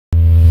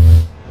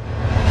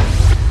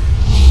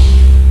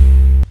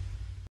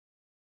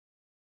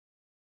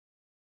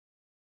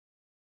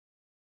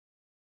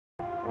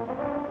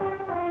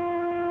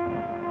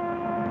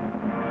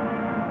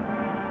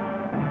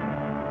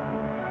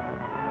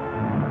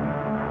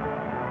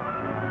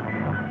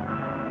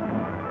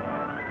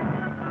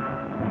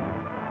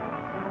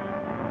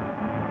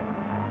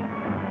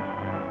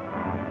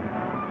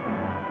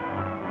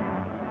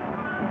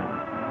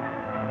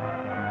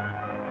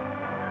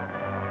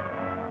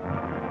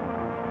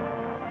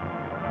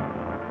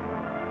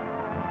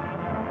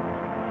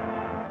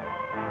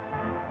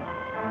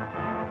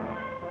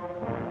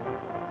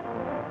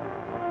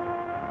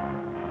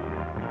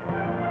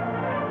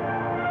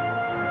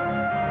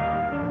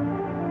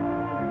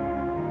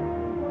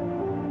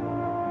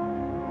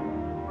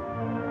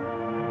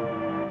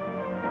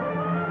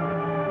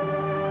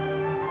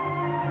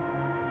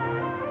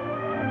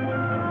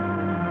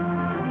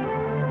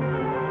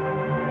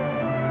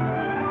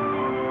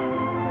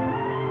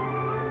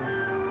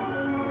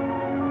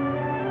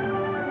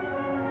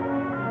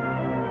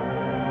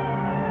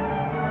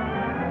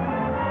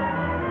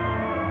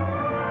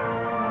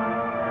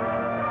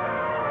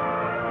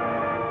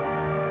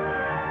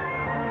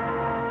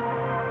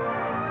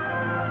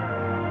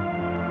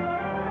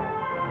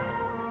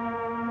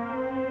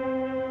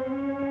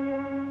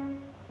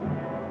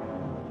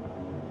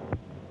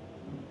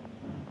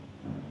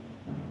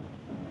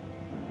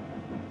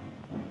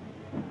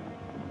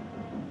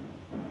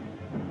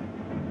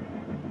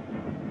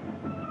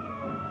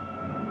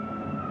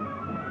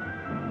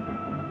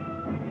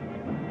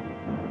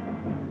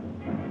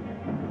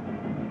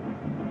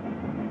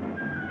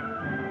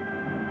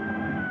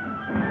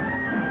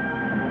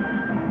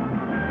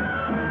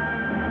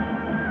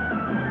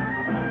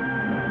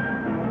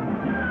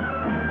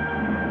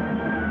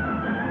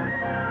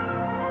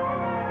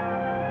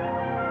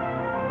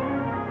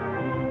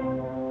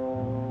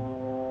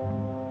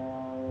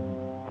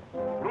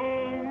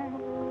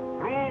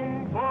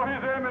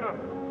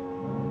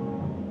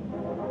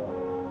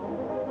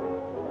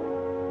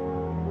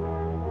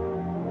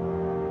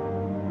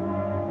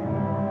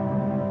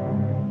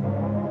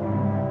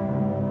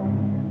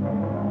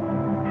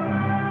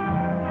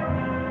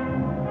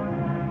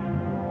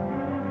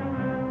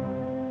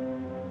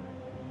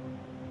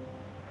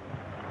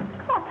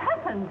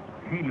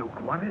He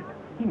looked worried.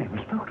 He never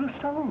spoke to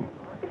a soul.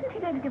 Isn't he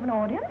going to give an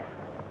audience?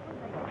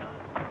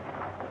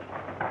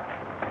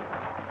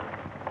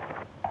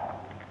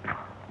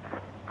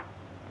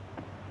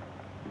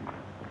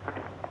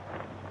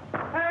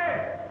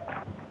 Hey!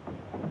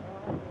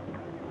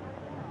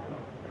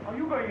 Are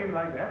you going in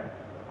like that?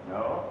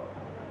 No,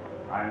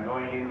 I'm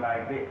going in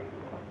like this.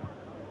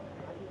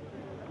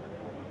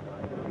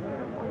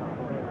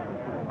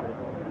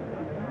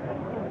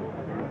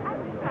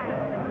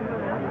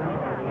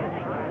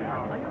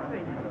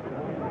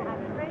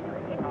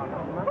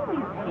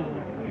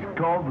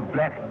 Called the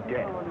Black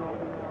Death.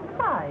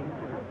 Why?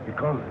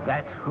 Because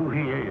that's who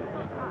he is.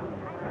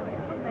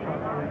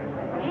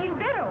 Gil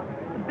de Berault,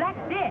 the Black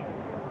Death.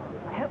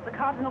 I hope the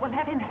Cardinal will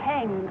have him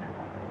hanged.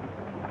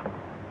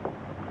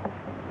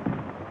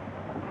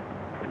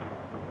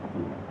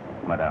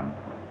 Madame,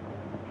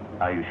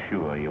 are you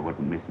sure you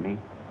wouldn't miss me?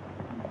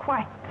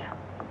 Quite.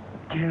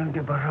 Gil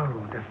de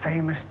Berault, the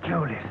famous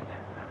duelist.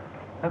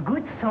 A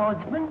good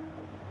swordsman,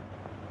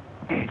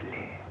 deadly.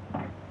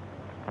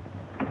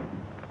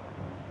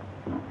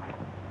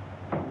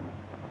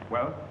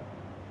 Well?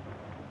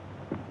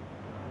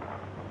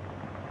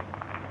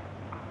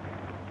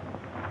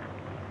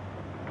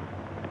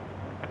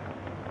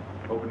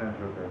 Open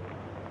answer, okay.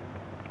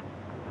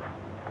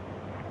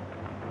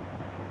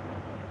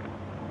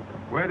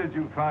 Where did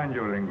you find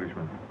your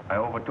Englishman? I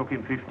overtook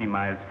him 50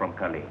 miles from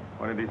Calais.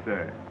 What did he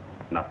say?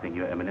 Nothing,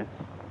 Your Eminence.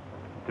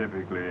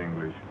 Typically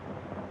English.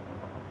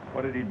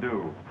 What did he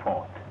do?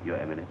 Fought, Your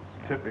Eminence.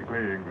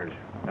 Typically English.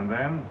 And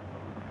then?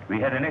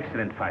 We had an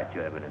excellent fight,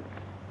 Your Eminence.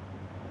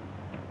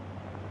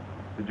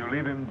 Did you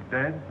leave him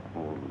dead?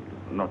 Oh,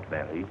 not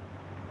very.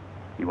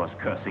 He was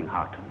cursing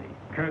heartily.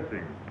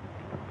 Cursing.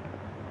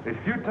 A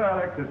futile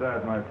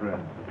exercise, my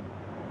friend.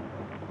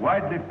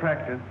 Widely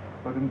practiced,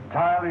 but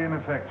entirely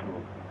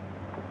ineffectual.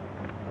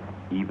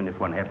 Even if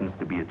one happens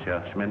to be a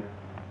churchman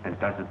and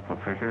does it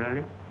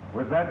professionally?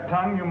 With that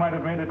tongue, you might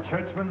have made a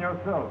churchman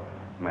yourself.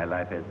 My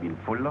life has been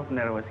full of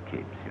narrow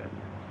escapes, Your Eminence.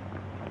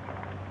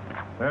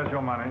 There's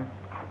your money.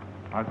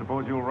 I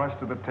suppose you'll rush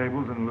to the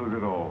tables and lose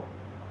it all.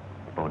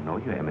 Oh, no,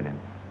 Your Eminence.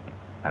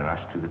 I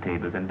rushed to the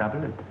tables and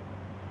double it.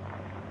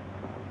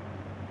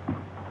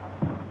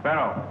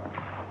 Berault.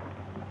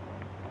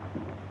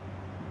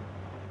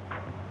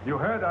 You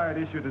heard I had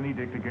issued an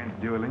edict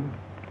against dueling?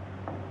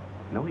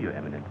 No, Your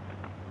Eminence.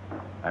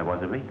 I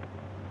was away,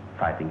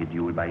 fighting a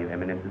duel by Your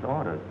Eminence's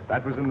orders.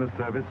 That was in the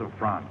service of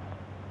France.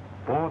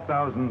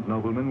 4,000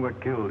 noblemen were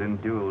killed in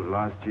duels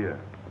last year.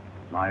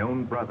 My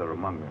own brother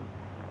among them.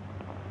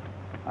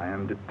 I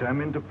am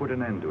determined to put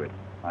an end to it.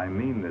 I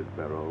mean this,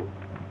 Berault.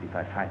 If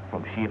I fight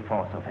from sheer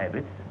force of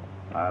habit,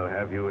 I'll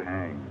have you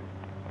hanged.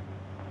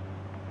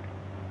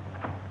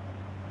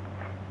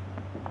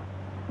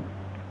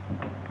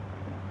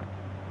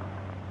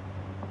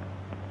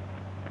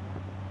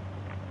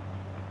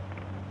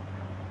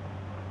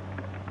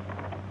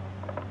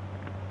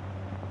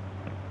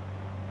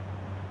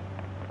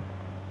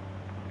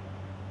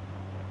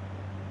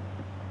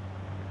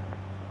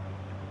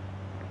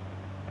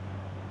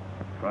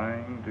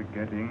 Trying to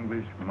get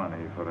English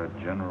money for a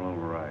general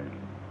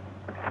rising.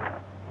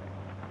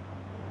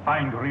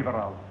 Find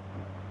Riverol.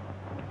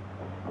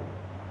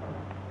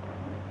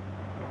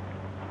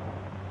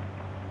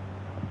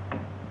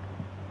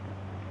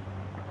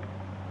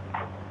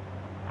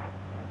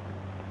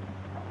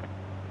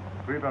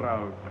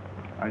 Riverol,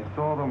 I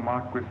saw the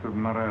Marquis of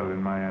Morel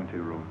in my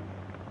anteroom.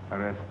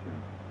 Arrest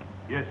him.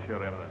 Yes,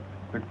 Your Eminence.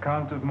 The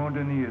Count of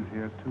Montdenis is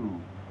here,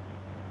 too.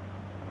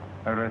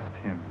 Arrest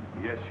him.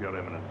 Yes, Your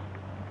Eminence.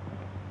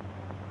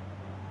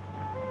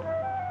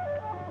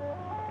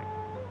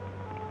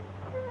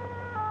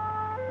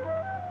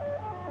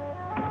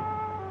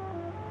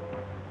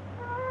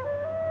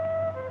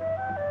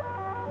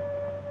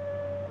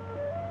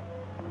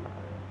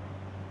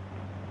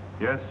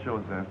 Yes,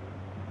 Joseph.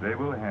 They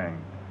will hang.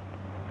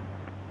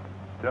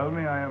 Tell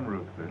me I am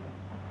ruthless.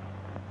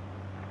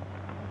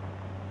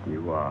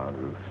 You are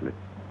ruthless.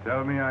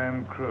 Tell me I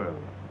am cruel.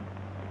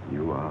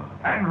 You are.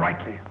 And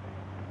rightly.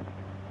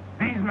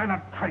 These men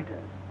are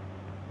traitors.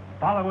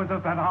 Followers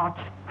of that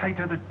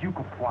arch-traitor, the Duke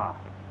of Foix.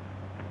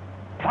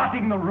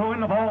 Plotting the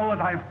ruin of all that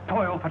I've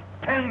toiled for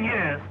 10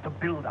 years to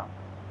build up.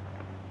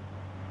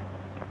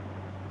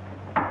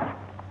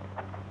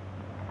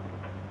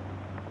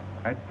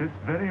 At this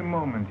very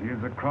moment, he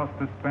is across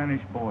the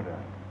Spanish border,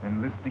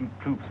 enlisting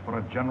troops for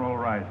a general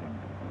rising.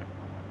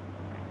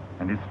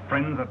 And his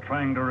friends are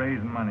trying to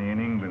raise money in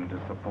England to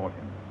support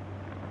him.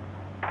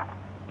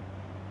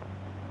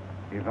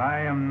 If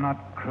I am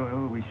not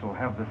cruel, we shall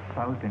have the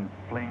South in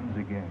flames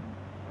again.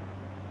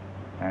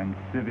 And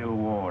civil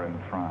war in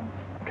France.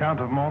 Count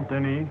of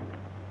Montdenis,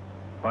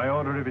 by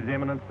order of His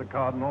Eminence the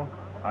Cardinal,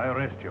 I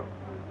arrest you.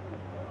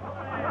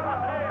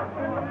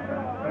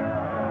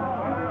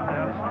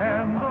 There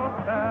stands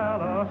a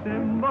palace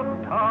in the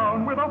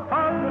town with a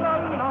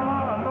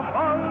fa-la-la and a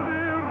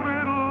baldy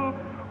riddle,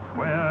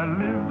 where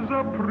lives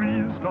a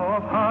priest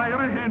of high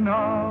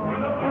renown.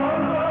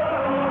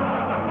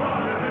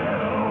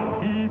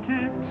 He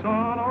keeps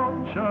an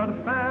orchard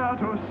fair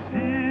to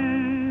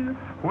see,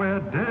 where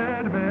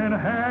dead men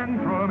hang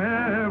from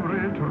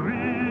every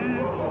tree,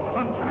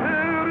 and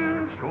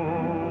perish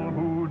all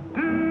who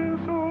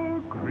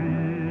disagree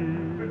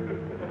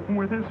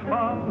with his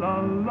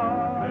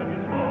fa-la-la,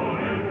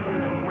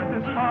 with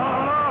his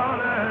fa-la-la.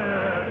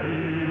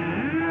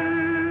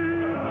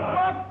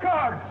 Mark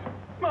cards!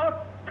 Mark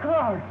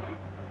cards!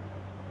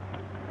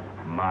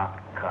 Mark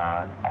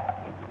cards.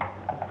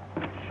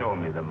 Show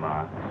me the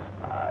marks.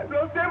 I've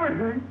lost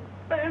everything.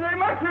 They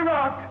must be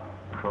marked.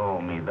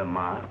 Show me the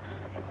marks.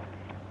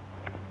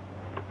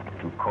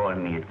 You call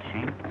me a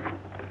cheat?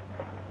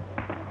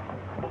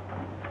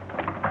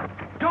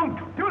 Don't!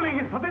 Dueling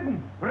is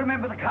forbidden.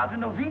 Remember the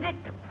Cardinal's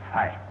edict.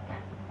 Fight,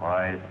 or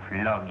I'll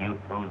flog you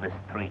through the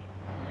streets.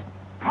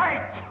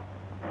 Fight!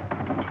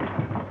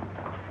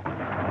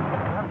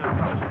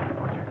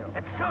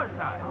 It's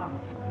suicide.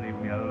 Leave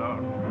me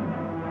alone.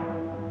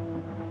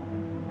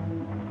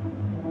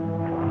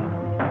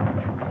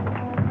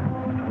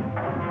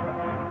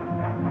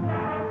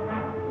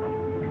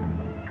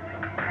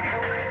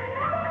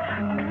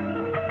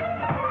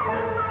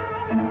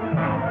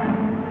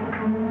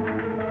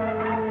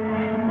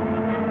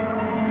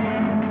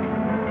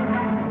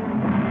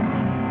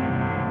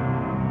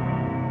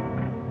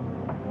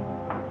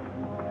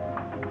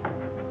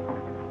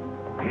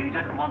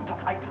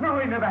 No,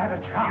 he never had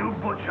a chance. You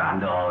butcher.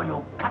 No,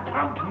 you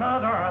cutthroat.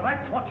 Murderer,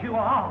 that's what you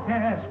are.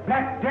 Yes,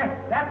 Black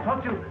Death, that's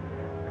what you...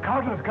 The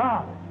Cardinal's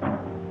gone.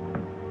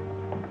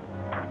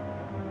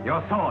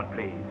 Your sword,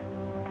 please.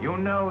 You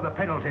know the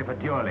penalty for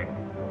dueling.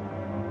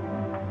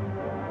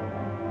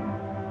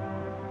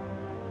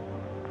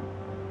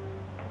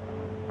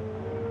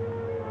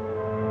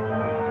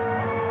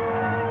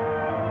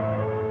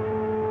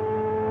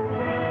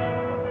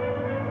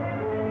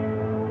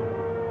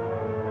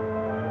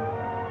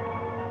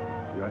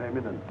 Your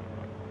Eminence.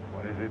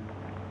 What is it?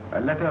 A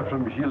letter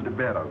from Gil de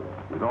Berault,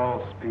 with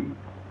all speed.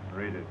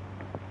 Read it.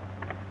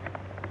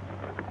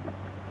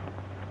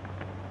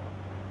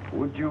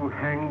 Would you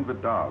hang the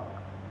dog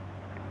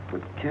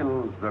that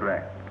kills the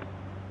rat?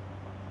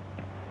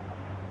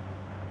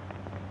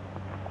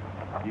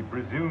 He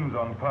presumes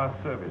on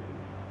past services.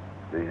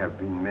 They have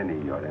been many,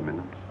 Your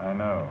Eminence. I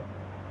know.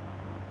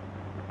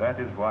 That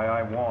is why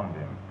I warned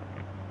him.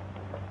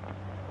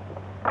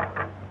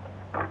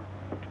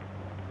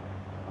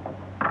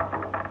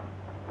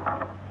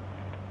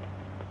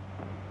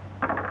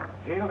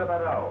 Gil de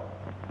Berault,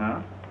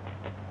 Huh?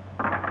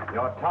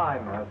 your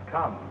time has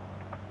come.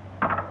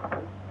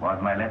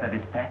 Was my letter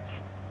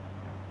dispatched?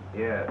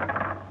 Yes.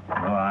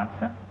 No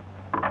answer?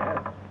 Yes.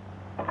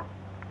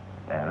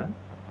 Well?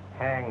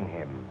 Hang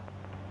him.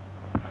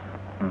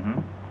 Mm-hmm.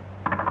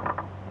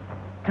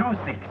 2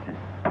 6s.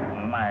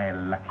 My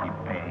lucky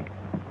pay.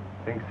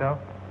 Think so?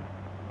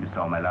 You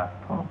saw my last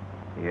throw?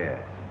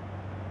 Yes.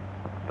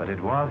 But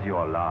it was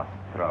your last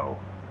throw.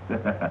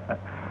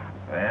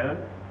 Well,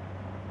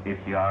 if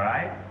you're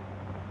right,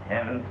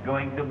 heaven's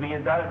going to be a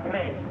dull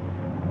place.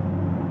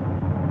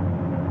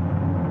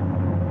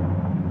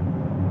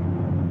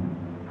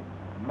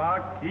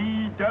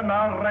 Marquis de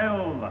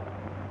Marel.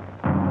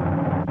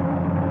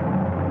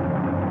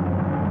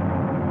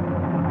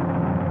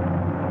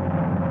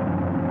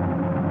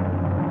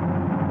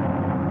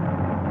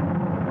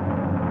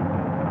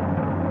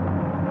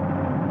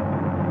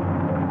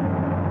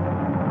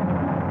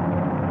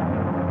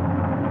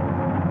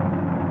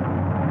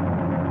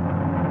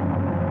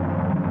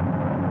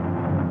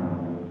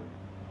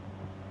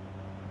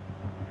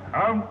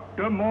 Count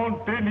de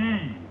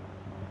Montigny,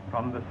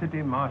 from the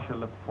City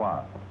Marshal of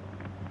Foix.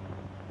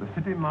 The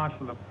City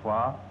Marshal of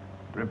Foix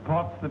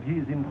reports that he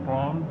is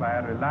informed by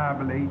a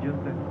reliable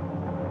agent that...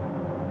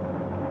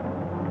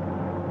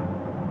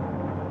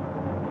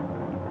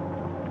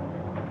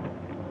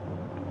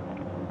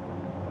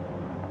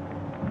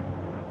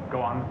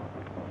 Go on.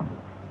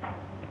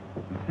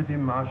 The City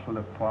Marshal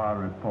of Foix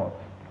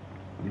reports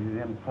that he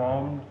is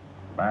informed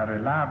by a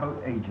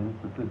reliable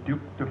agent that the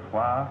Duke de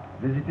Foix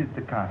visited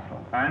the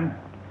castle.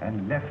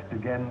 And left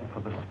again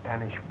for the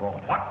Spanish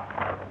border. What?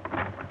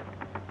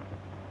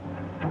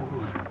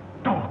 Fools,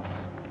 dolts,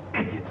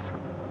 idiots.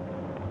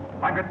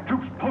 I've got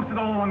troops posted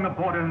all along the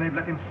border and they've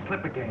let him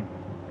slip again.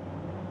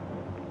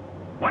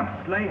 Once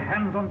lay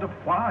hands on de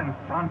Foix and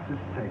France is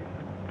safe.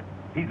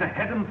 He's the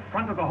head and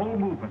front of the whole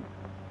movement.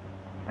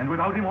 And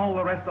without him, all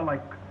the rest are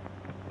like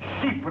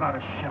sheep without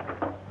a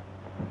shepherd.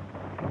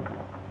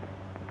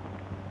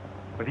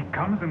 But he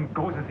comes and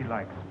goes as he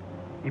likes.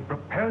 He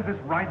prepares this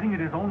rising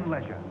at his own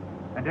leisure.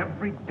 And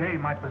every day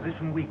my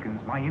position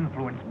weakens, my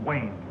influence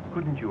wanes.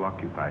 Couldn't you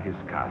occupy his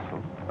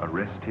castle,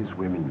 arrest his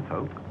women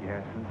folk?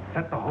 Yes, and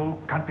set the whole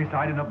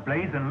countryside in a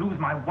blaze and lose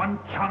my one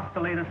chance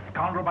to lay the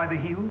scoundrel by the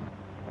heels?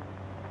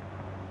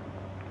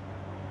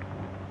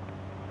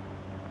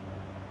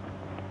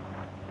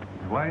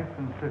 His wife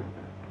and sister.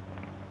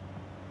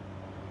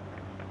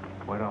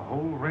 Where a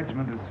whole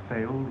regiment has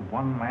failed,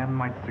 one man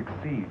might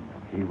succeed.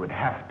 He would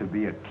have to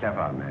be a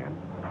clever man.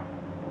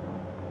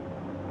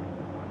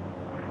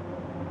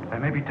 There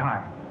may be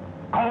time.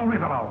 Call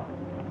Riverall.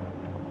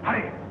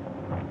 Hurry!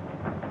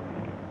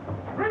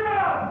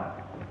 Riverall!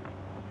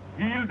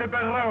 Gil de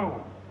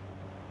Berault.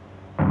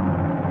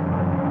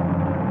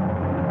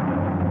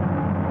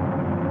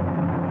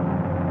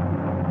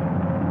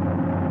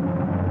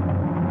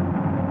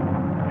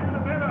 Gil de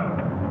Berault!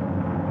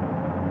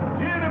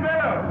 Gil de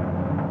Berault!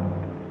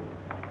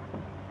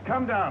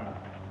 Come down.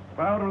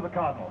 By order of the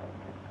Cardinal.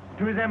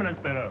 To His Eminence,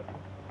 Berault.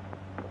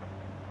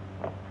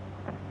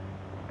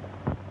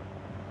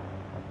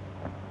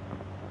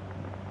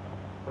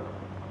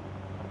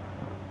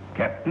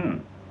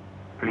 Captain,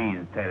 please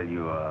tell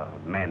your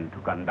men to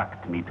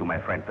conduct me to my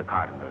friend the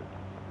Cardinal.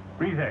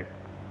 Prefect,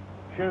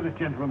 show this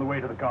gentleman the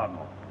way to the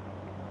Cardinal.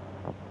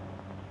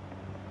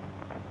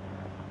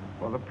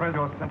 For the present,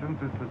 your sentence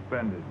is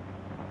suspended.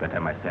 Better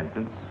my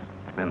sentence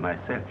than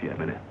myself, Your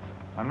Eminence.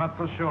 I'm not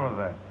so sure of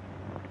that.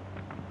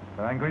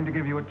 But I'm going to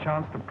give you a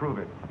chance to prove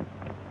it.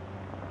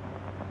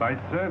 By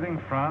serving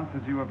France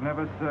as you have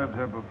never served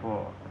her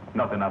before.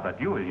 Not another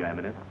duel, Your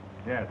Eminence.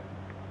 Yes.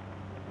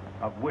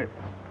 Of wits.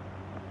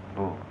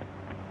 Oh.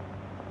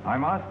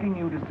 I'm asking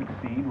you to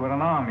succeed where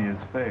an army has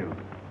failed.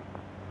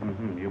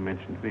 You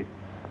mentioned wits.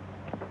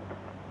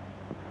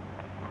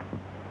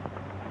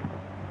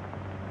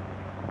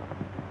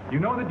 You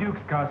know the Duke's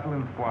castle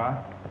in Foix?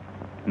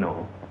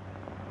 No.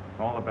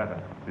 All the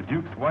better. The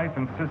Duke's wife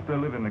and sister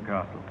live in the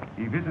castle.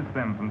 He visits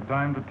them from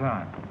time to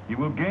time. You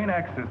will gain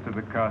access to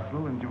the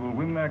castle and you will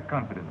win their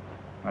confidence.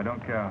 I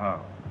don't care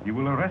how. You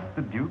will arrest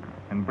the Duke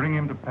and bring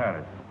him to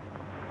Paris.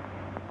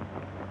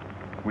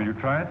 Will you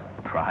try it?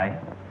 Try?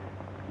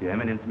 Your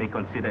Eminence may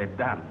consider it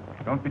done.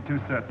 Don't be too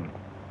certain.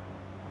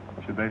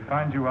 Should they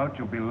find you out,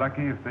 you'll be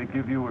lucky if they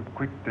give you a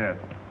quick death.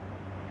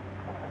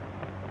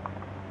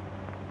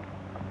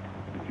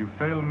 If you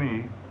fail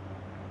me,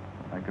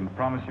 I can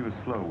promise you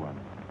a slow one.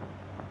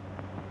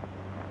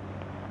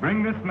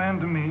 Bring this man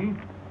to me,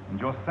 and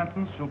your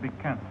sentence shall be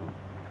canceled.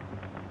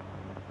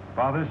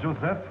 Father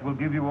Joseph will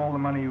give you all the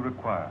money you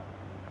require.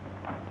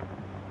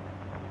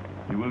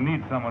 You will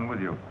need someone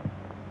with you.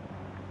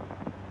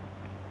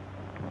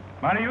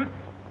 Marius?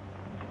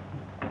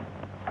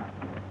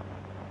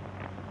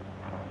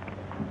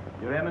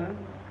 Your Eminence.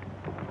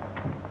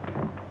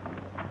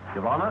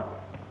 Your Honor.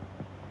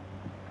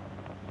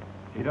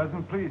 He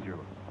doesn't please you.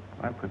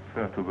 I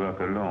prefer to work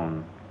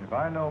alone. If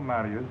I know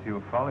Marius,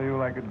 he'll follow you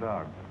like a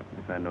dog.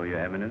 If I know Your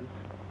Eminence,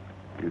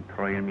 you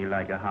trail me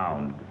like a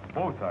hound.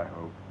 Both, I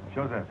hope.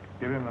 Joseph,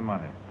 give him the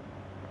money.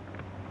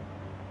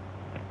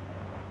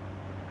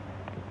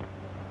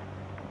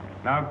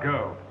 Now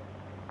go,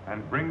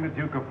 and bring the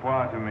Duke of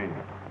Foix to me.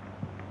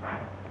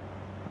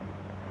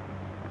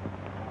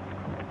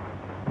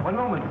 One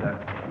moment, sir.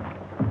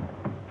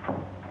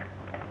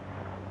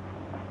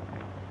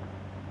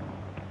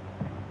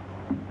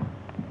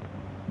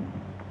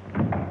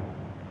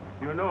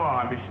 You know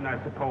our mission,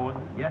 I suppose.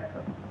 Yes,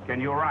 sir. Can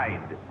you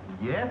ride?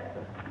 Yes,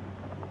 sir.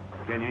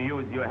 Can you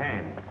use your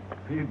hands?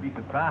 You'd be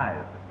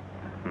surprised.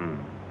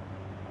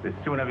 The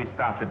sooner we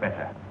start, the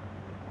better.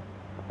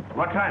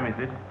 What time is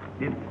it?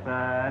 It's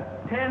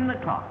 10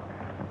 o'clock.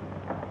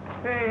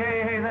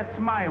 Hey, that's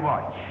my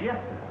watch. Yes,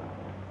 sir.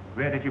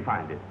 Where did you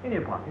find it? In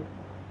your pocket.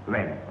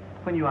 When?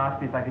 When you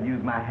asked me if I could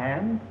use my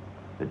hand.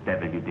 The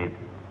devil you did.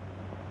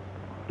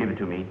 Give it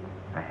to me.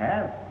 I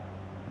have.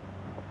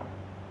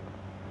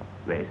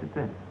 Where is it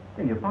then?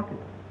 In your pocket.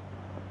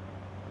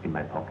 In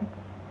my pocket?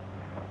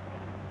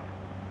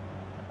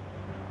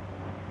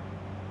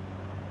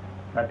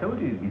 I told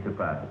you you'd be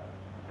surprised.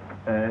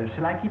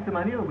 Shall I keep the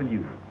money or will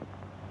you?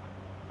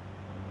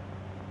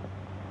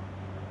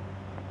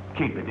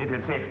 Keep it.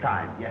 It'll save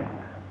time. Yes.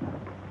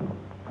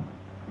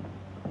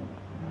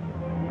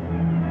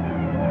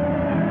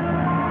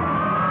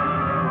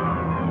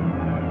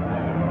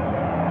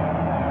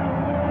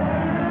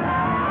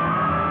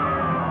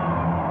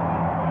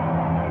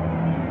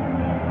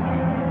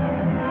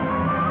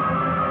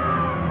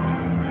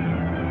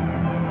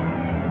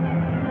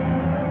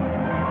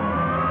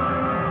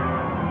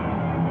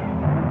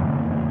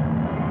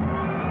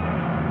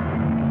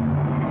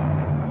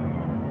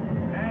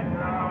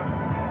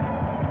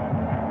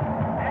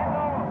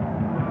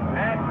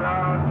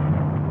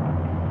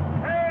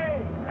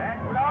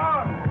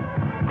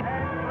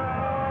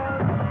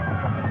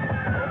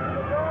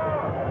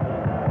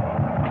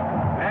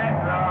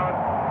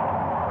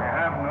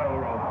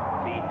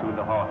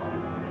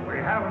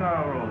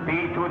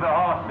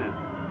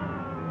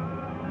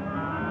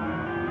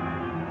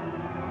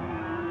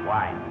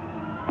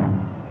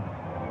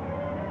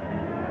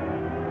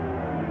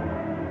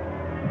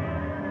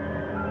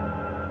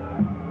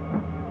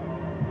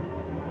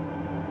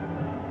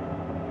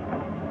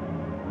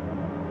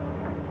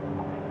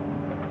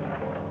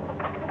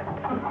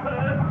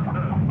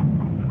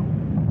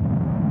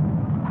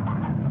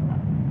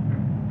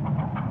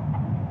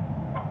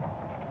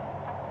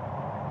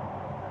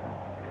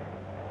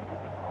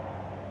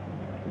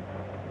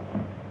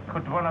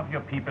 Could one of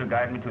your people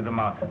guide me to the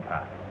mountain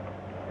pass?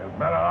 You'd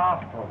better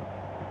ask for it.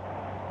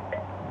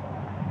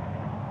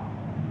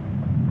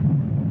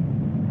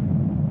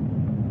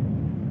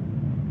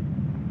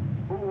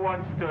 Who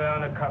wants to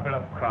earn a couple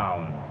of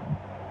crowns?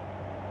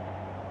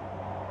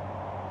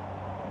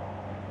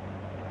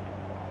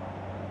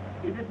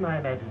 Is it my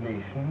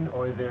imagination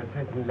or is there a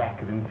certain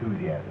lack of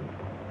enthusiasm?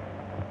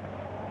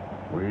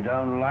 We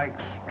don't like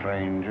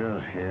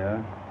strangers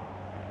here.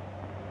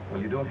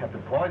 Well, you don't have to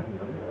poison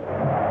them.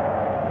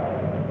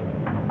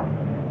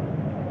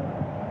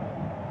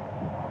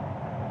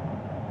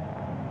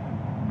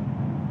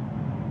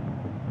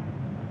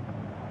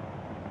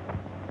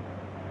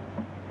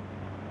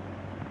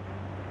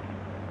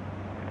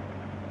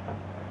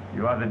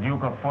 You are the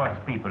Duke of Force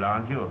people,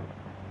 aren't you?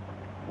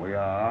 We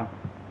are.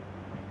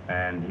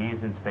 And he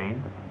is in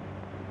Spain?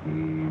 He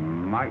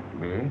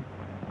might be.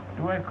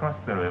 Do I cross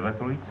the river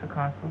to reach the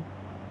castle?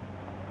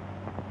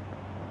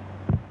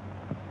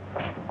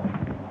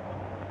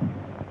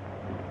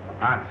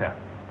 Answer.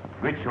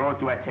 Which road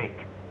do I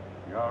take?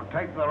 You'll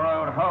take the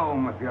road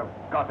home if you've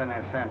got any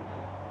sense.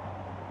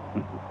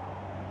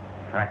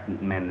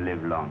 Frightened men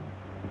live long.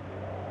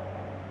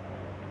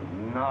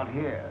 Not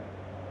here.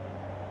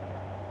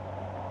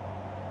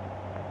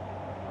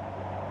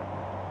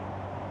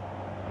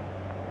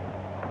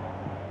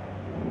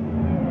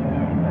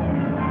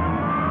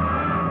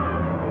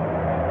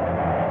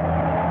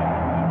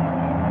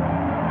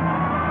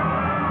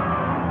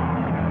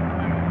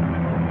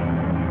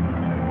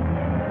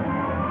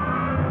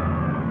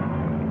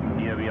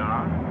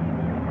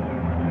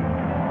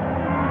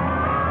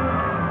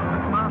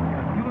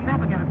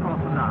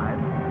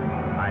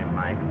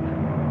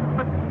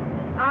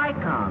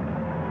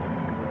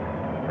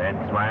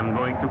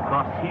 To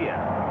cross here.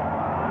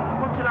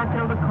 What should I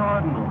tell the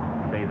Cardinal?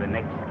 Say the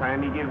next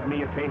time he gives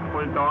me a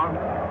faithful dog,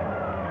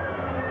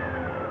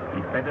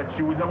 he'd better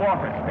choose a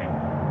water spring.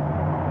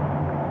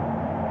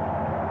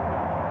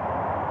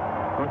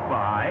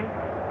 Goodbye.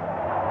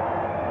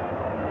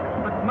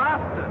 But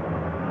Master...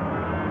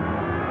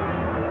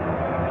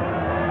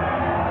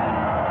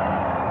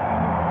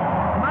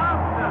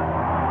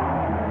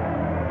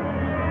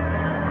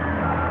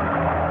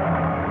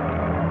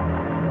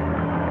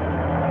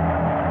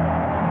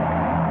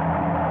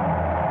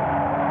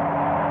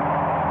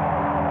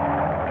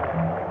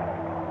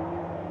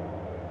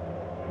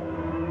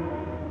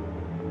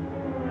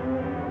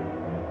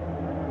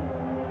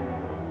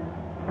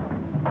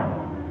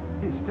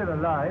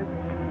 alive.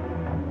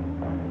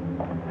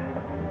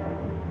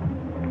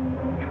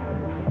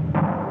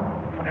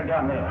 Put him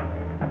down there.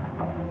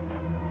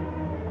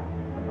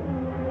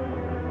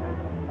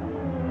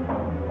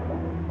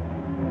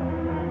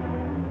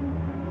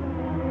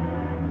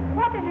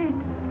 What is it?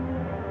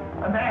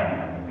 A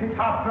man. He's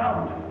half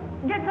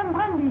drowned. Get some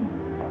brandy.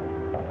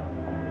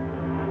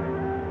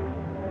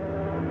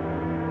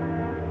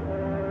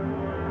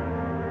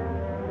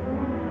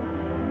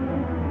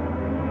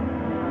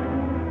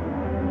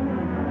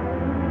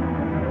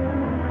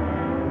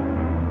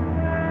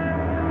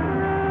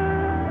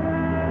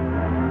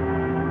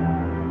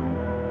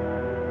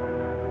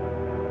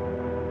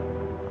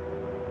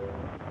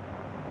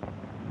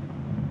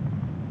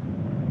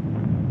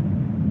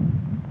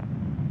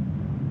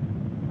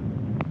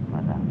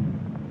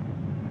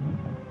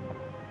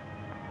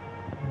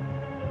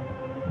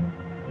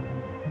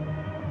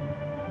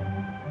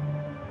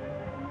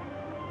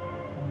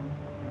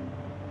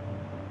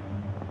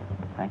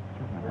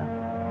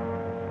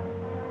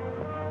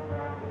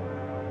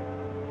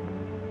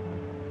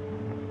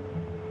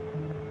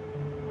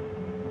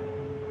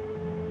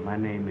 My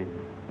name is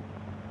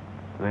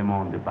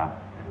Raymond Massey.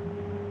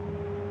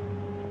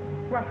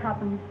 What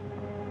happened?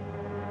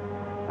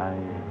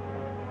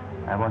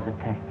 I was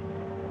attacked.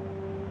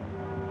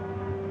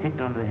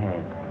 Hit on the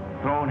head,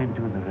 thrown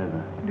into the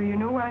river. Do you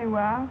know where you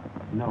are?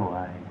 No,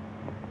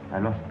 I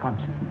lost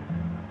consciousness.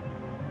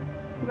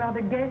 You are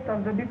the guest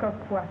of the Duke of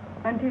Poix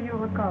until you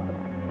recover.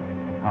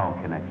 How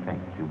can I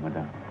thank you,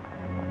 madame?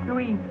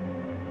 Louis,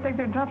 take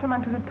the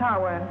gentleman to the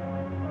tower.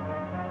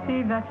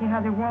 See that he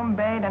has a warm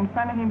bed and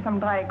find him some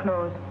dry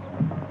clothes.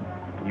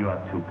 You are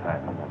too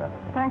kind, madame.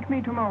 Thank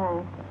me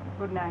tomorrow.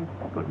 Good night.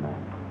 Good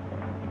night.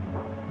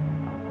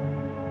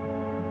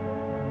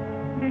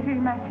 This is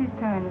my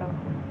sister-in-law.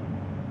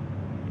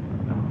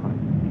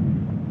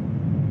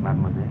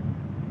 Mademoiselle?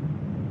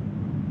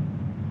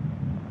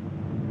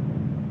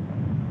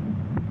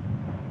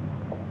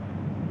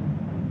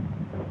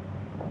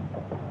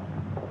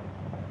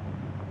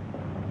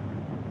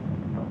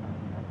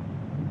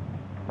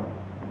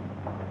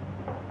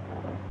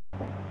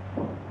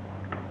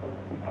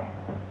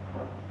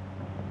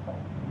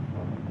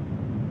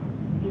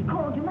 He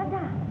called you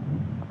madame.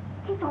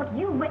 He thought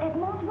you were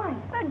Edmond's wife.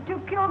 And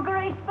took your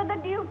grace for the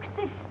Duke's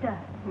sister.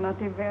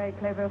 Not a very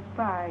clever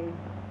spy.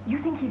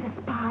 You think he's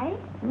a spy?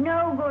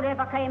 No good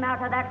ever came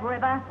out of that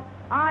river.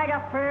 I'd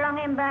have flung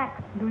him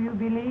back. Do you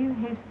believe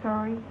his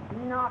story?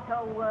 Not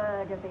a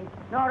word of it.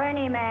 Nor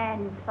any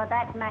man's, for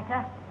that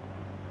matter.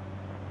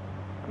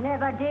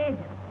 Never did.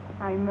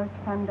 I must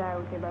find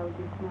out about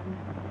this man.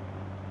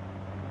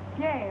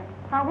 Pierre,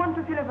 I want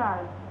to see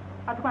Laval.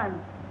 At once.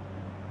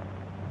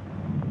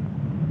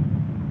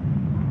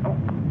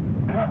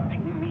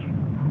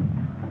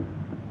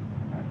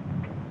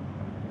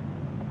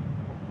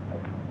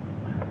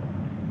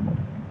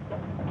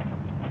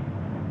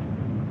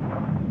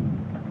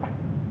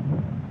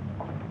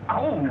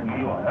 Oh,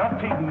 you're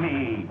hurting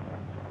me.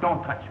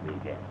 Don't touch me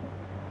again.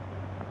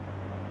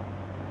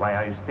 Why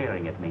are you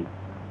staring at me?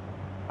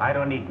 I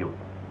don't need you.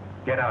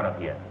 Get out of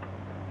here.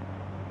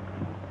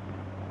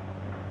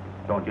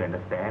 Don't you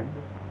understand?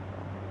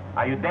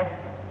 Are you deaf?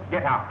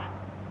 Get out.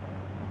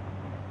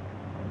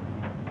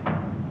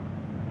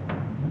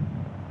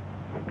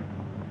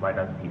 Why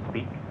doesn't he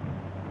speak?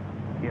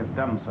 He is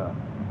dumb, sir.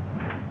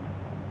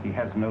 He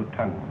has no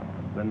tongue.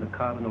 When the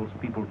Cardinal's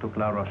people took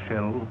La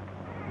Rochelle,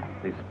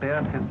 they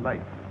spared his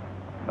life,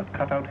 but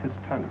cut out his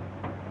tongue.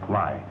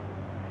 Why?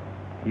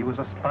 He was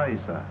a spy,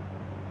 sir.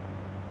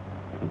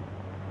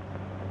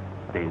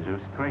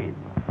 Dangerous trade.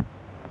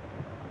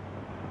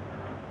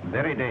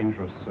 Very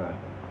dangerous, sir.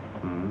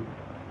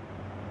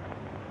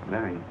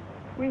 Very.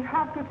 We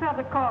have to serve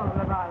the cause,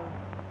 Laval.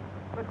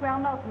 But we are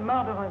not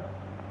murderers.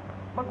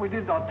 But we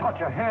did not touch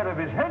a hair of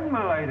his head,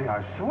 milady,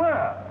 I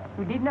swear.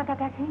 We did not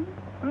attack him?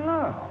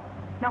 No.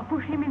 Nor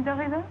push him in the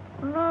river?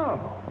 No.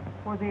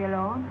 Was he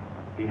alone?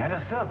 He had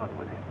a servant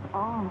with him.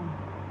 Oh.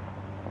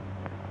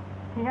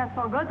 He has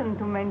forgotten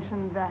to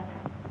mention that.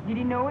 Did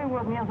he know he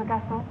was near the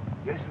castle?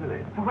 Yes,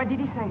 milady. What did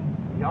he say?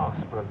 He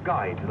asked for a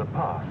guide to the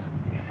pass.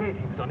 He said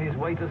he was on his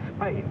way to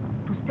Spain.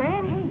 To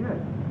Spain? Yes.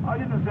 I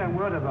didn't say a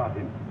word about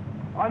him.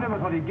 I never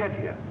thought he'd get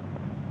here.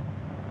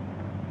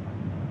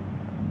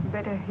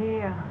 Better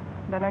here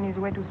than on his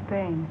way to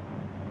Spain.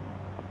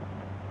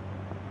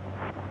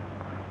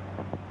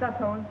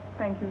 That's all.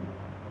 Thank you.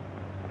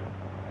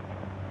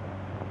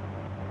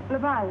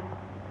 Laval,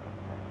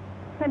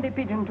 send a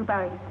pigeon to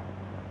Paris.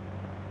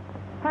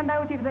 Find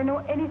out if they know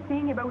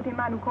anything about a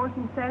man who calls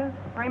himself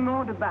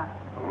Raymond de Berault.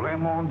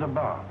 Raymond de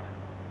Berault.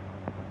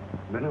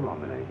 Very well,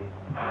 milady.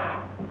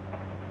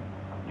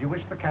 Do you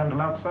wish the candle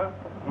out, sir?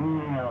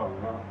 No.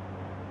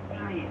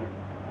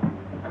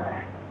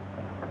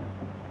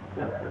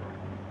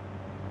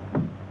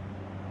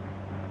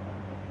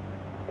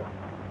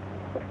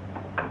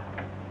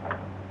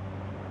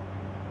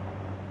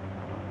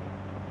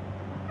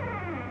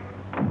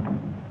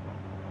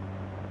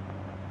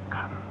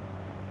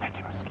 Let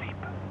him sleep.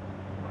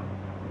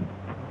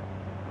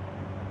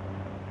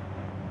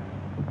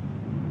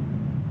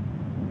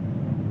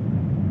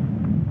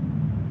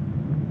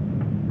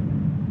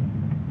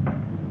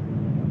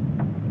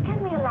 Can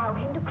we allow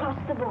him to cross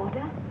the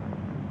border?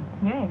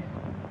 Yes,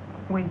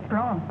 with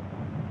Blanc.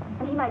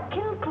 And he might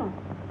kill Clon.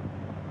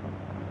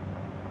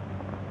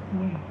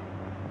 Yes.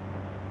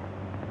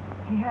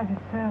 He has a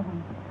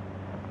servant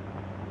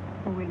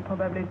who will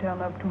probably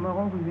turn up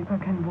tomorrow with a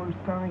cock and bull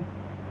story.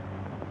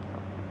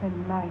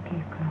 And might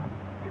kill Clon.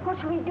 What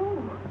shall we do?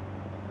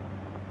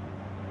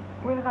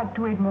 We'll write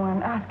to Edmond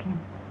and ask him.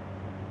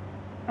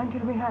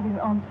 Until we have his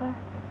answer,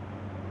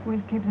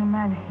 we'll keep the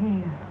man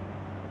here.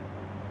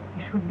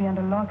 He should be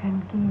under lock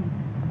and key.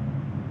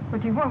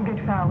 But he won't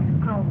get far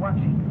with Clon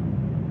watching.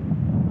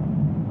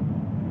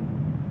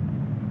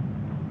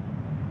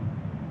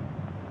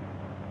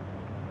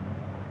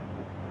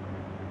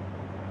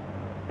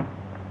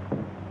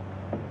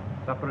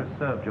 Supper is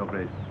served, Your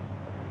Grace.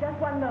 Just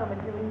one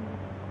moment, Louis.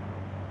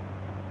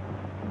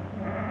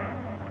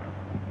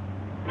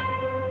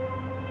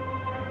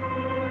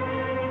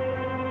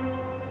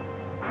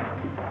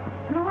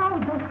 Blow out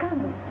those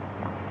candles.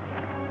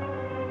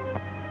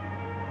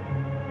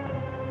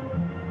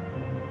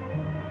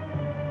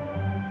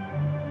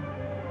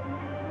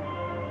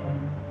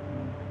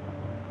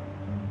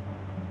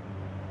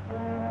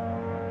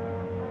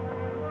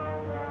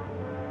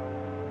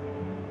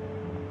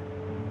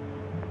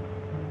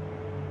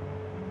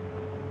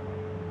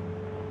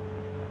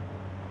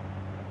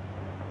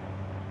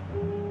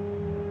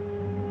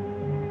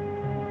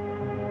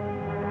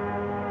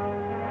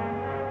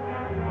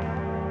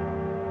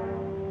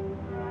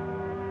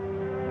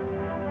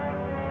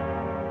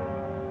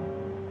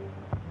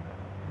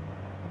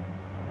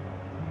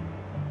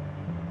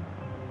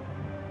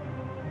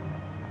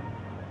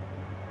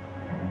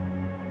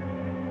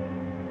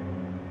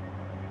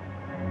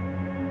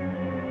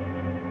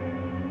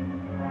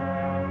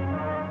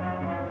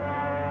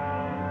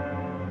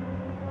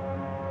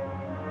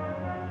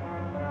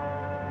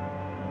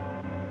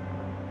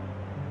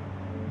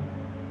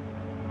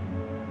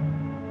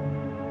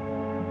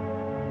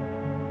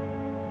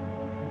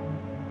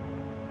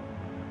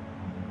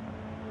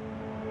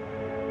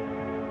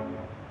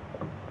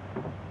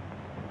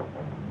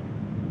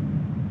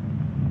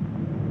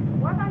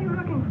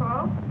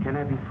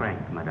 I be frank,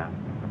 madame?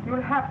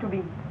 You'll have to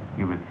be.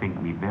 You will think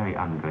me very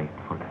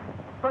ungrateful.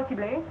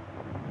 Possibly.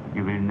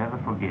 You will never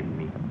forgive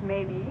me.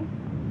 Maybe.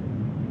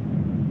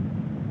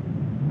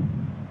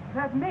 You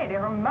have made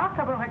a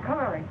remarkable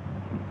recovery.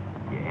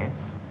 Yes?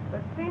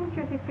 But since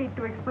you see fit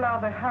to explore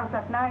the house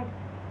at night,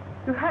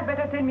 you had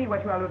better tell me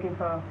what you are looking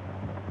for.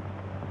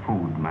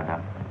 Food,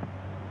 madame.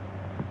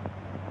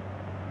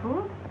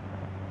 Food?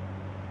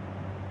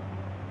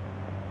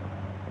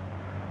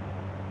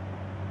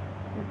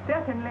 You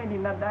certainly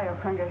did not die of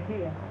hunger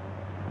here.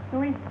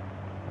 Oui.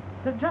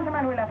 The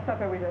gentleman will have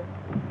supper with us.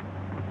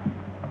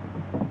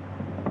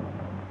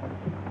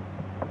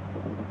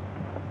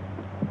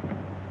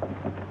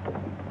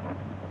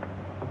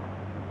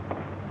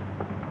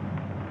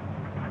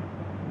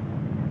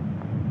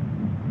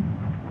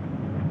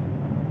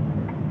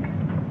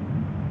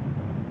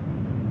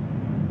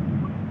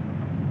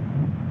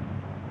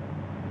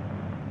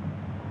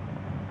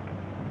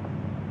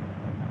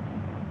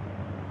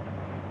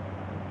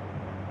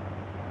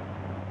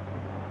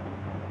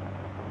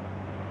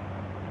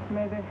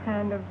 May the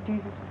hand of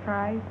Jesus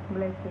Christ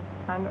bless it,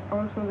 and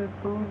also the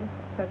food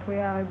that we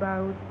are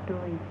about to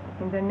eat.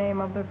 In the name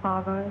of the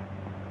Father,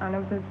 and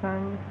of the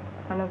Son,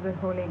 and of the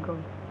Holy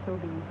Ghost. So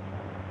be it.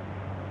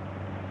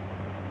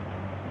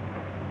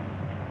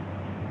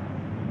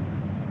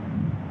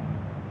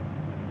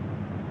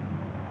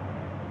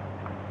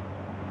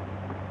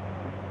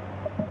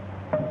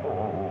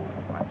 Oh,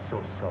 I'm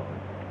so sorry.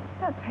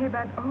 That's a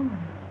bad omen.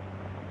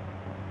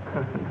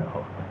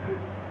 No.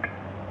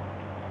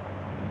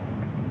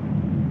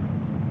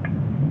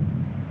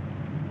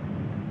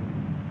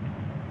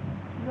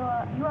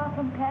 You are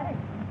from Paris,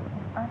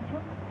 aren't you?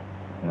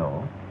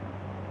 No.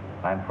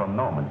 I'm from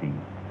Normandy.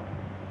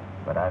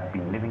 But I've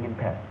been living in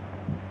Paris.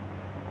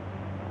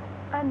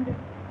 And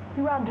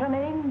you are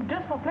journeying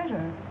just for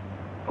pleasure?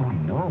 Oh,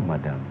 no,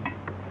 madame.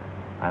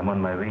 I'm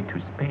on my way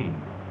to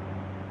Spain.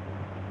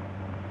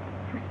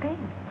 To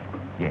Spain?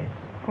 Yes.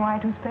 Why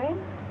to Spain?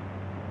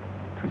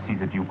 To see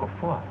the Duke of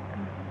Foix.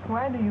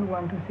 Why do you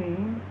want to see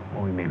him?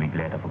 Oh, he may be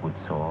glad of a good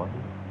sword.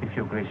 If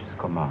your gracious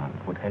command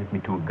would help me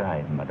to a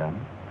guide,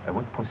 madame, I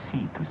would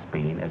proceed to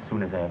Spain as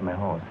soon as I have my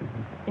horses.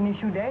 In a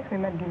few days, we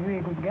might give you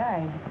a good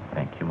guide.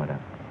 Thank you, madame.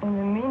 In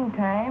the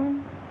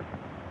meantime,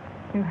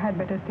 you had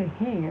better stay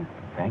here.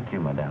 Thank you,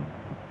 madame.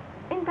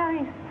 In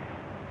Paris,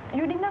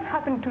 you did not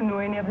happen to know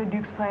any of the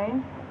Duke's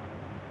friends?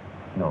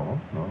 No,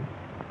 no.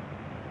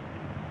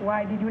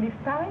 Why did you leave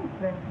Paris,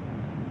 then?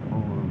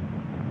 Oh,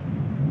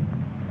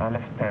 I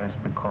left Paris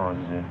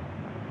because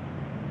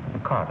the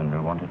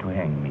Cardinal wanted to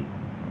hang me.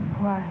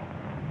 Why?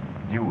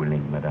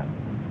 Dueling, madame.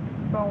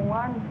 For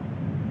once,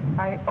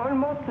 I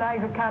almost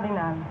like the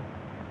Cardinal.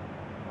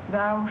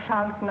 Thou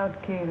shalt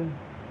not kill.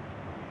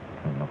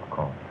 And of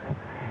course,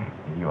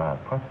 you are a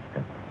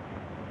Protestant.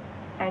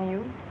 And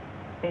you?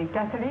 A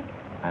Catholic?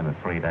 I'm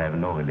afraid I have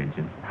no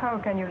religion. How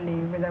can you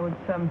live without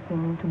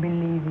something to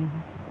believe in?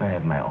 I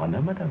have my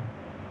honor, madame.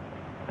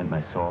 And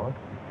my sword.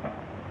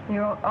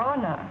 Your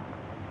honor?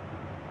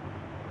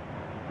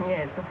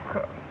 Yes, of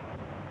course.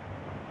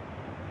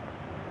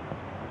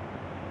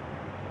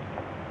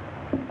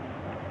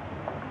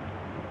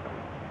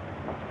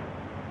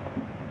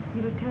 We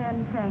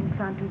return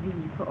thanks unto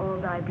thee for all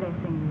thy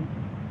blessings,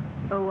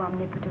 O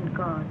omnipotent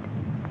God,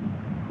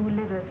 who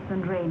liveth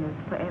and reigneth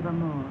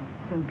forevermore.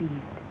 So be it.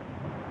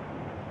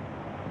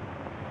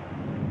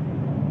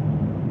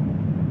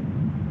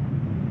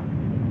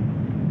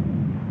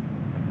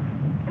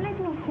 Let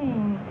me see.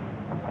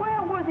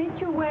 Where was it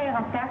you were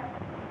at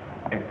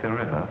that? At the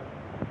river,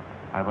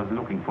 I was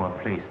looking for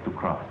a place to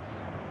cross.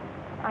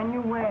 And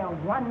you were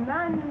one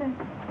man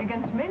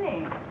against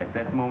many. At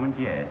that moment,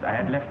 yes. I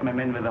had left my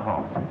men with the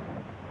horses.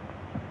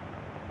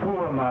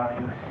 Poor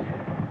Marius.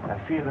 I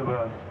fear the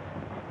worst.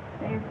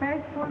 A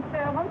faithful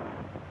servant?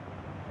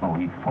 Oh,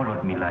 he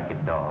followed me like a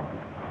dog.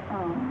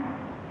 Oh,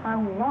 I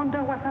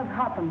wonder what has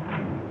happened.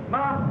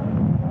 Marius!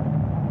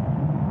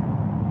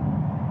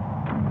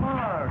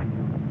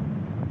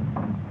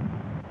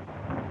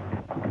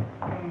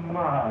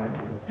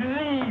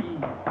 Please!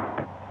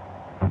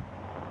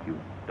 You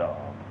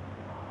dog.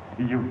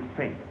 You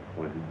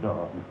faithful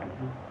dog.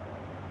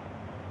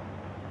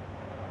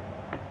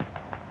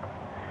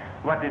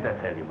 What did I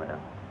tell you, madame?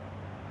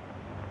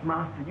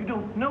 Master, you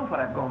don't know what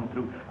I've gone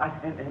through.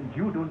 And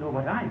you don't know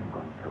what I've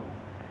gone through.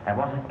 I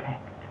was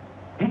attacked,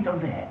 hit on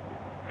the head,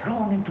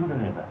 thrown into the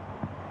river,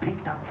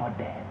 picked up for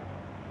dead.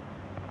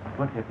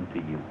 What happened to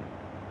you?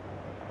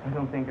 I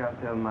don't think I'll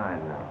tell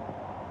mine now.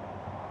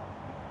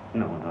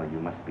 No, you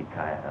must be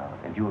tired out.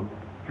 And you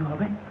are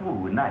wet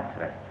through. A night's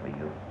rest for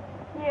you.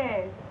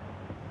 Yes.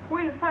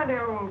 We'll find a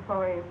room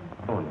for him.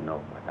 Oh,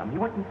 no, madame. You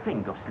wouldn't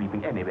think of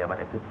sleeping anywhere but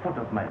at the foot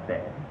of my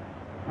bed.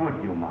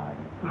 Would you, mind?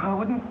 I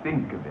wouldn't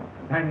think of it.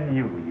 I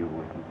knew you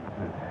wouldn't.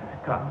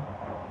 Come.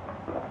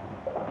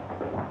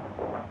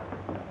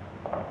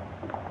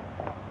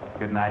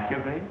 Good night,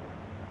 Your Grace.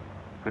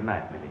 Good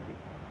night, milady.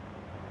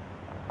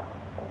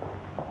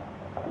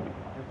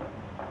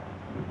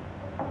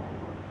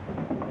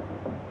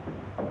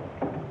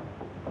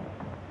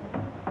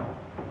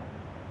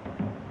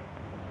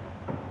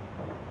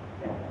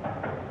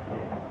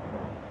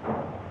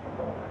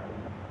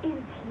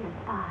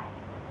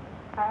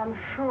 I'm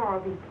sure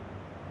of it.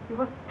 He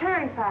was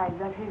terrified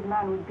that his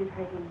man would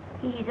betray him.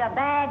 He's a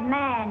bad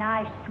man,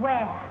 I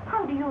swear.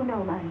 How do you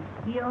know,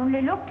 Marie? He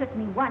only looked at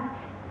me once,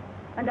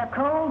 and a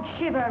cold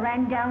shiver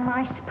ran down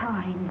my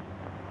spine.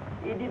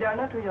 He did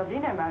honor to your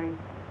dinner, Marie.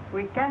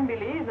 We can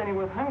believe that he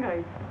was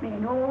hungry.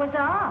 Men always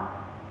are.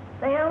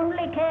 They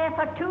only care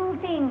for two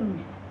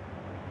things,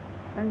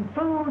 and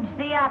food's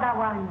the other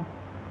one.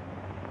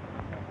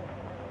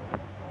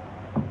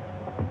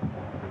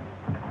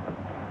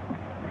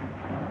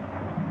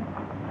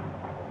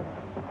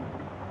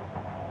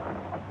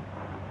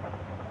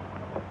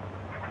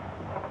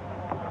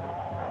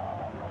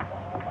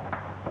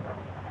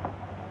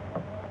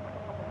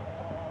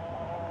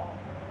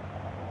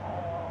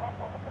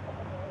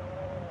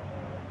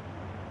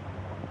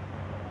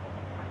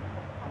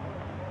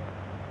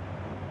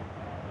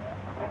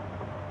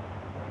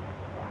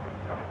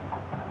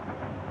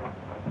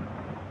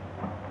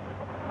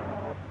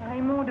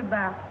 Raymond de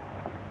Berault.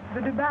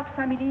 The de Berault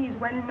family is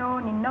well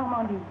known in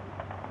Normandy,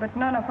 but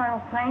none of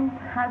our friends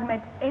has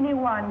met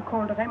anyone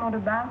called Raymond de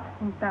Berault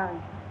in Paris.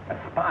 A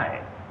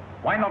spy?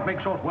 Why not make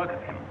short work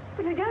of him?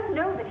 But we don't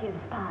know that he's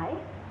a spy.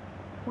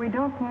 We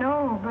don't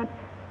know,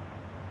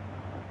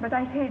 but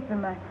I hate the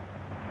man.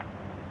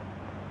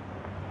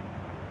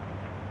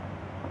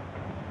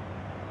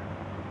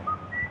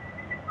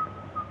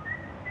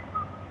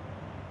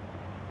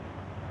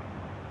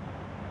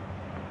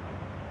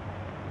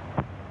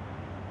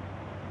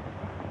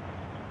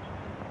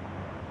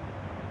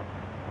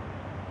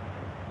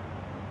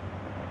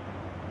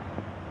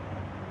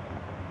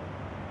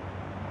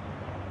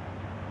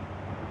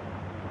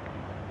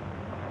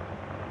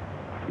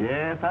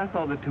 Yes, I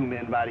saw the two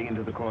men riding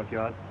into the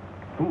courtyard.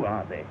 Who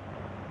are they?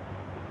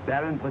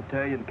 Baron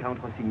Breteuil and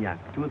Count Rossignac,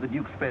 two of the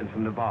Duke's friends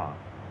from Navarre.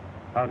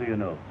 How do you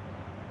know?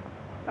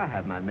 I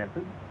have my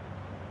methods.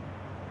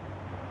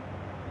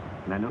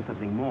 And I know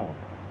something more.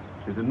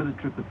 There's a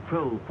military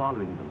patrol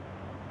following them.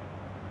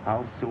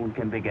 How soon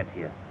can they get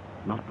here?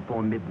 Not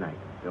before midnight.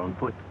 They're on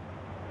foot.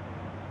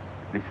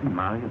 Listen,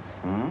 Marius.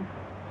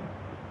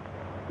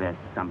 There's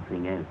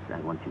something else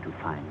I want you to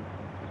find.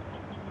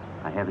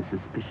 I have a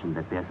suspicion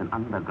that there's an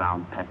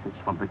underground passage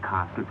from the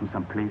castle to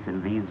some place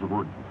in these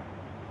woods.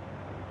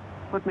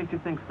 What makes you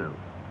think so?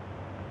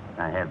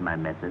 I have my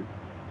methods.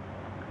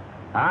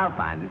 I'll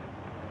find it.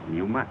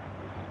 You must.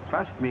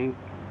 Trust me.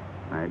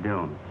 I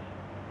don't.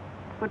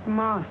 But,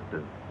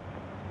 Master...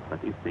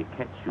 But if they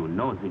catch you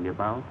nosing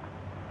about,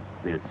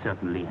 they'll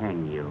certainly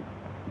hang you.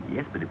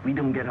 Yes, but if we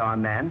don't get our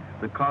man,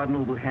 the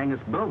Cardinal will hang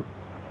us both.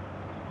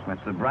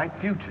 That's a bright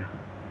future.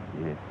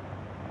 Yes,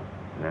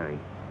 very.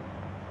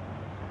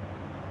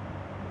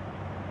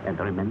 And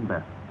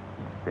remember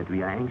that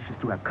we are anxious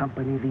to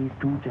accompany these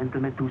two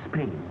gentlemen to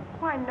Spain.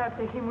 Why not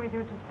take him with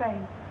you to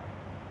Spain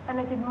and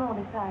let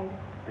Edmond decide?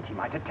 But he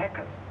might attack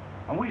us,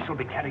 and we shall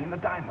be carrying the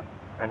diamond.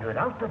 And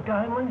without the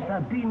diamonds,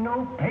 there'll be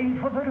no pay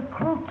for the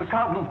recruits. The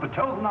Cardinal's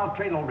betrothal our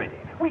train already.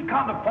 We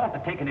can't afford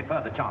to take any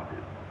further chances.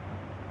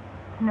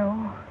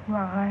 No, you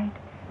are right.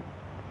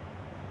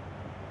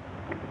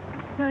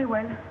 Very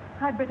well.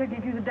 I'd better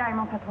give you the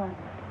diamonds at once.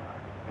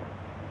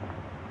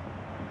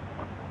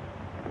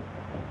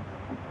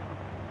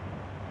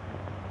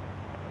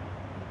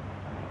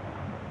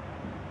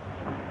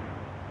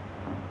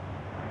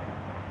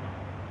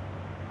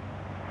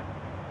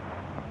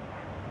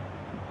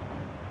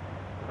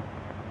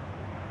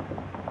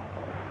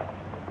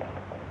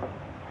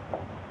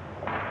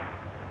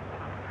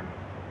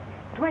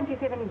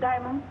 $27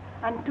 diamonds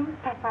and 2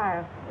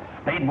 sapphires.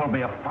 Spain will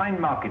be a fine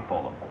market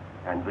for them.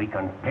 And we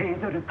can pay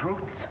the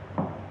recruits.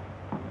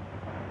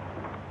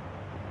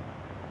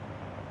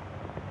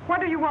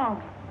 What do you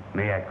want?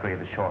 May I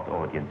crave a short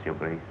audience, Your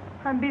Grace?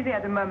 I'm busy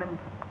at the moment.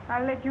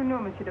 I'll let you know,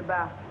 Monsieur de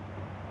Berault.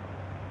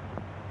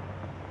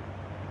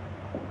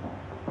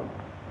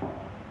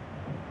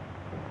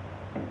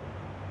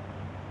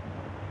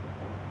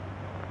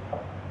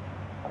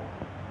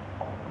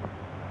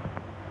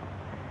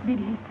 Did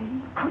he say?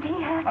 Could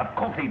he have? Of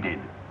course he did.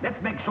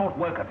 Let's make short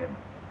work of him.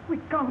 We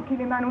can't kill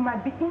a man who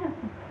might be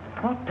innocent.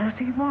 What does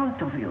he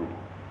want of you?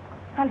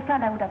 I'll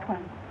find out at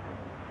once.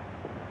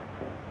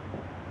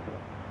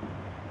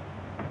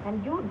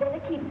 And you'd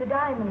better keep the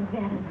diamonds,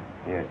 Baron.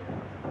 Yes.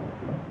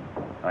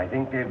 I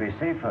think they'll be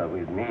safer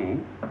with me.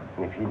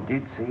 If he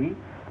did see...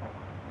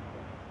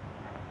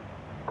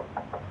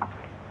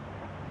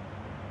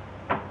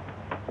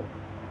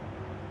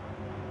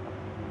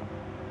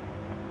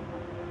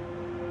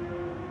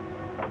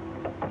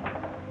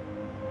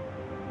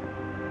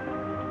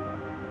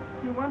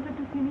 You wanted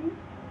to see me?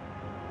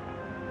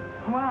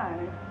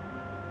 Why?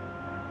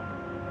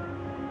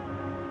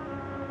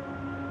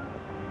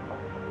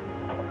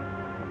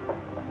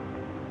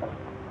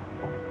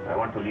 I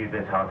want to leave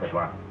this house at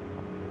once.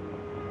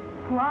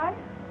 Why?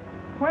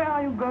 Where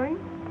are you going?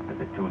 With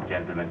the two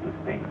gentlemen to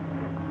Spain.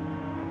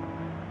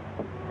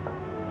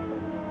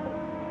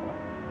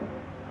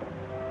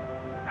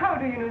 How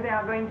do you know they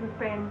are going to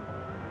Spain?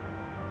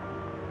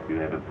 You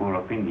have a poor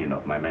opinion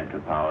of my mental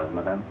powers,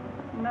 madame?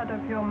 Not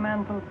of your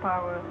mental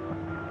powers.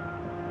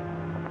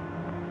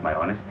 My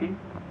honesty?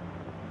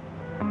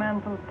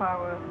 Mental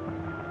power.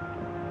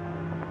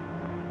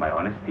 My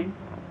honesty?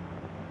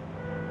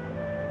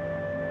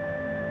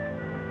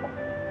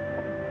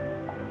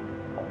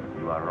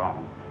 You are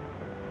wrong.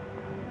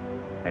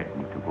 Help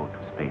me to go to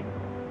Spain.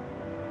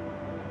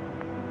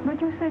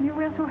 But you said you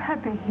were so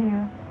happy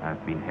here.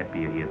 I've been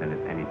happier here than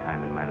at any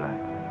time in my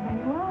life.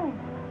 Then why?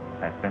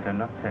 I'd better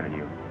not tell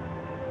you.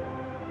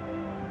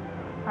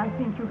 I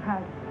think you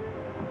had.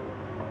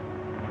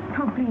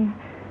 Oh, please.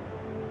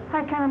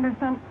 I can't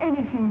understand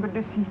anything but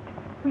deceit.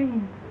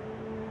 Please,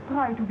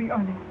 try to be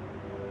honest.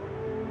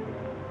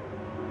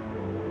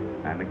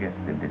 I'm a guest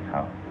in this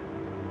house.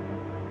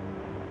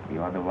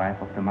 You are the wife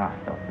of the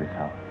master of this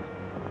house.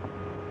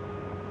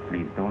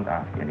 Please don't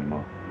ask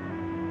anymore.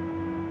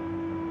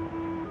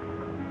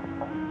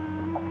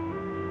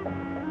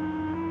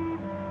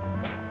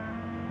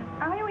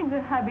 Are you in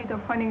the habit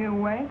of running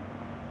away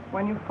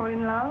when you fall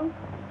in love?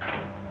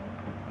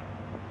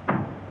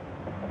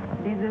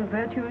 Did the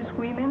virtuous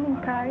women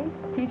in Paris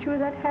teach you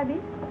that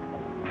habit?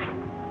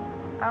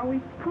 Are we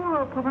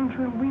poor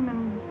provincial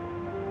women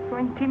so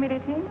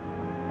intimidating?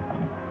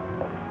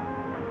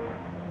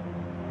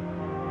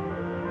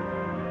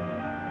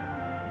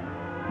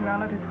 You are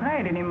not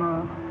afraid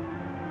anymore.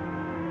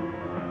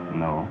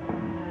 No.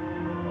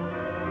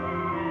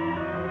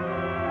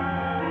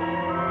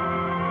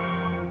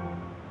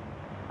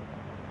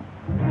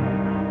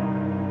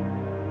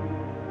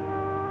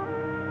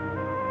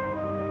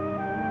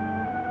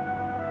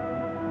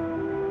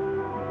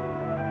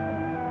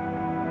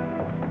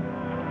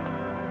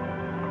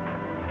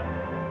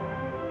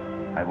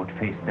 I would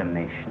face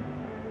damnation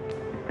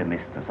if the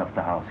mistress of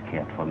the house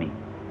cared for me.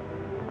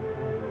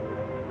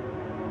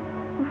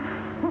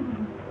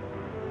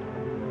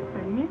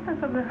 The mistress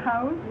of the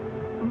house?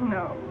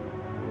 No.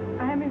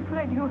 I am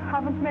afraid you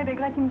haven't made a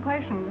great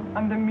impression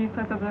on the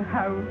mistress of the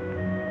house.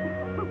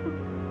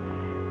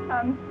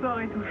 I'm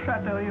sorry to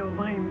shatter your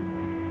dreams,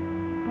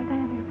 but I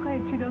am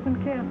afraid she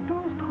doesn't care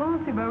two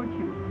straws about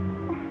you.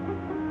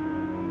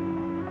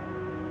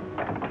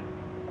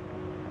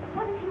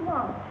 What does he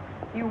want?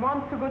 He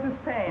wants to go to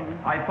Spain.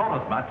 I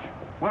thought as much.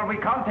 Well, we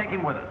can't take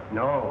him with us.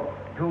 No,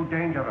 too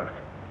dangerous.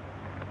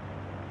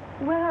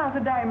 Where are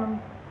the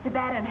diamonds? The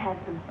Baron has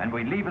them. And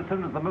we leave as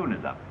soon as the moon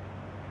is up.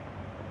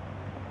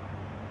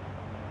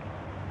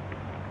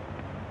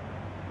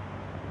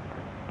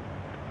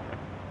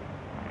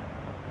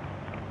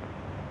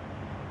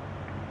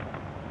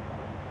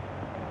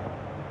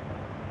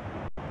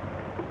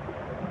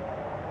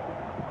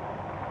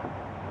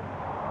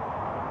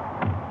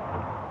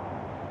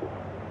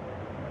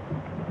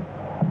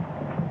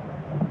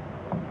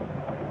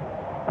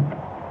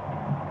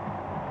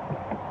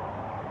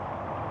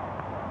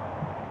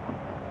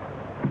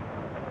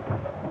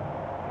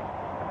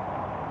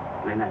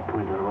 When I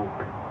point a rope,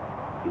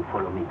 you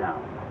follow me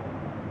down.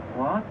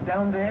 What?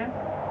 Down there?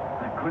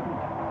 I couldn't.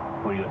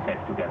 Pull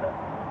yourself together.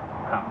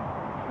 Come.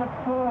 What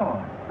for?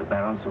 The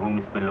Baron's room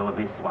is below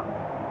this one.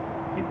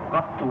 You've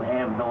got to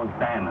have those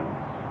diamonds.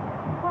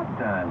 What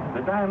diamond?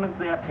 The diamonds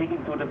they are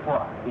taking to the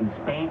fort in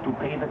Spain to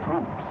pay the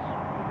troops.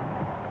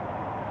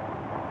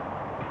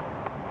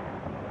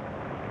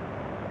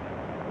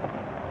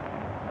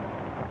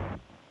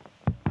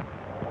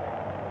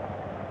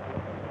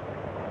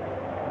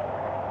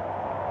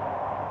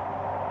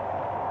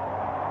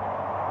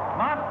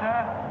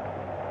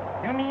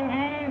 You mean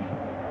these?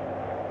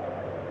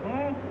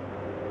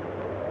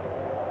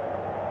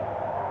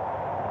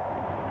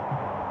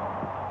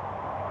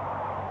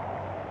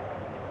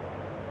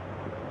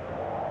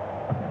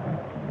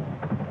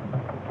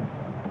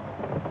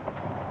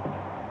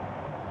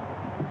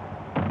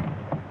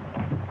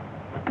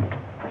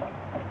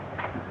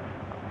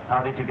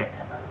 How did you get?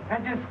 I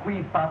just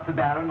squeezed past the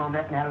Baron on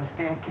that narrow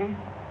staircase.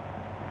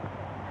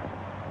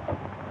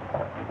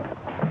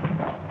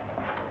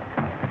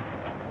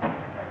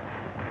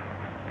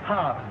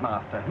 Halves,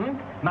 Master,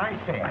 My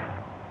share.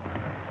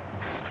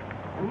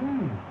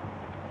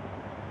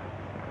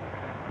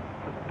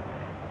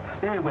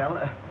 Very well.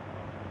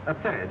 A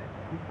third.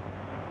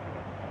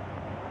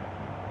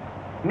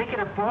 Make it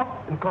a fourth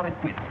and call it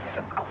quits.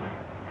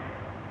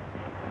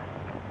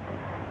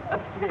 A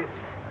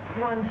fifth.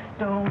 One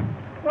stone.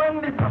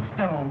 One little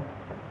stone.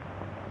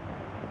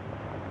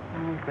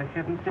 Oh, for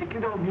heaven's sake,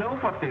 you don't know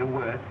what they're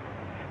worth.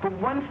 For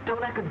one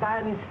stone I could buy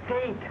an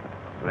estate.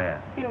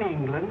 Where? In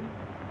England.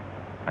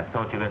 I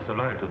thought you were so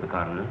loyal to the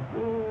Cardinal.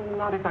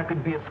 Not if I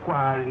could be a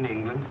squire in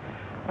England.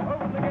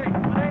 Open the gate! In the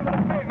name of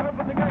the king,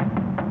 open the gate!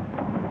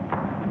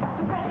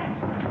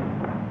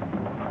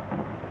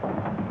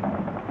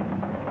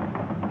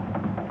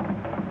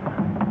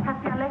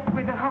 Have you left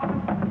with the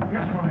horses?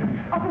 Yes, my lady.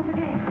 Open the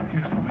gate.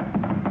 Yes, my lady.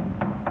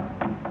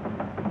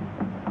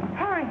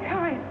 Hurry,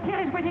 hurry. Here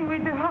is waiting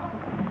with the horses.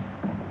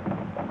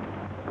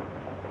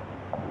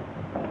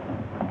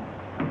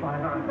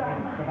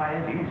 Goodbye,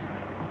 Aziz.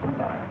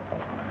 Goodbye.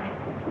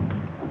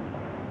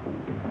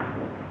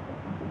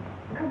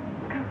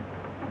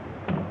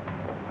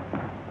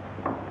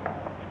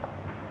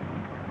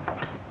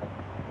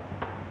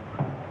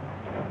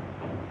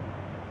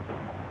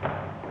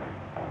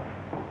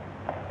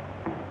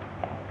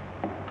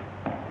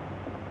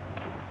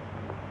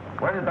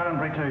 Where is Baron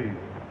Richelieu?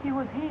 He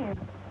was here.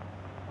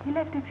 He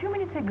left a few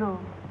minutes ago.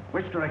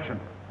 Which direction?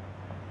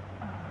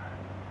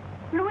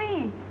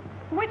 Louis,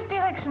 which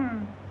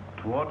direction?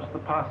 Towards the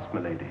pass,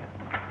 milady.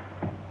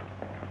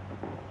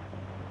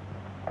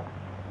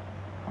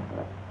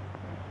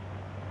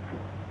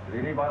 Did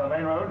he leave by the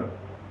main road?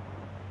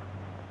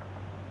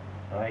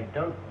 I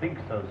don't think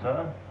so,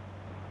 sir.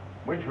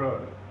 Which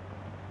road?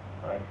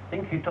 I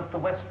think he took the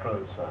west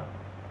road, sir.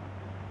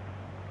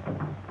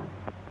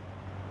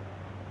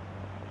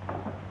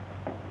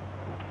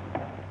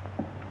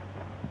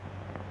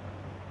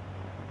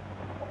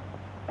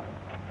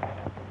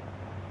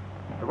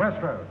 The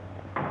west road.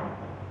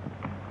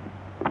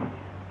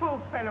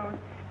 Poor fellows.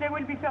 They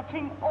will be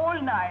searching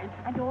all night.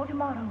 And all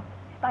tomorrow,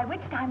 by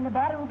which time the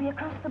Baron will be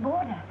across the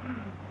border.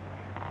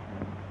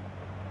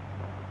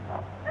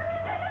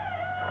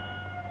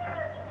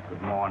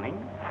 Good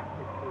morning.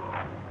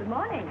 Good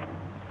morning.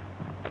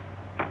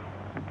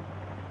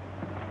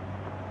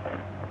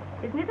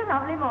 Isn't it a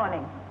lovely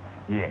morning?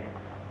 Yes,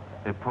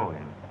 a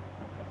poem.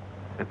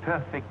 A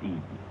perfect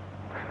Eve.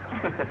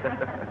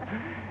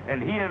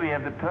 And here we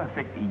have the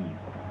perfect Eve.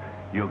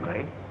 You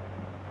agree?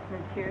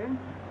 Monsieur.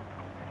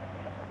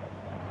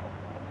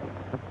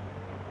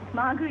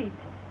 Marguerite,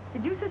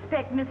 did you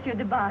suspect Monsieur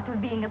de Berault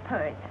of being a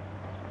poet?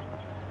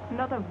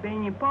 Not of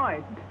being a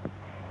poet.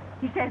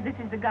 He says this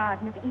is the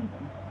Garden of Eden.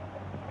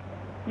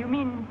 You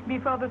mean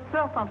before the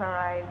serpent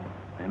arrived?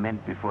 I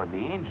meant before the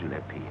angel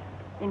appeared.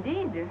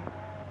 Indeed.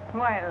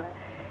 Well,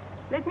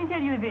 let me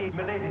tell you this.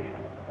 Milady,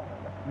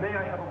 may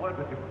I have a word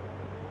with you?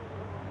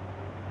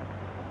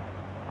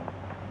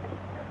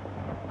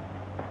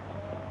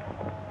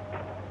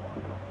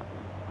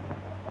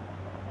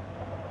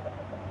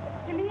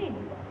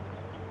 Celine.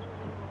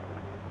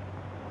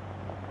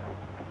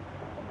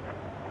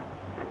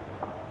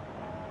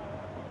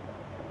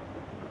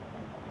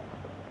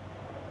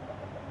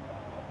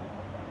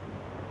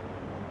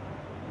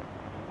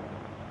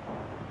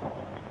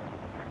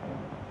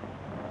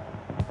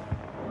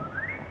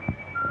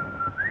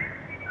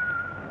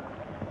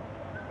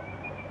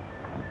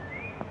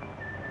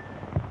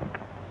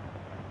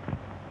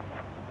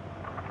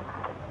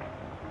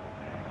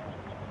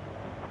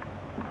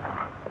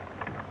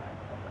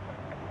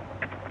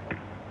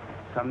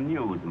 Some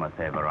news must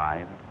have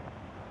arrived.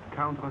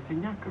 Count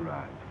Rastignac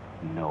arrived.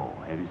 No.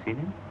 Have you seen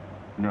him?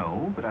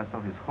 No, but I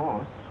saw his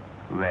horse.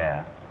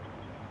 Where?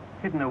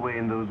 Hidden away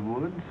in those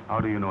woods.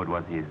 How do you know it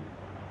was his?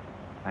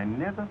 I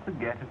never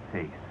forget a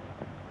face.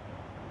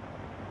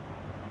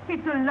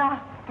 It's the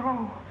last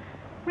straw.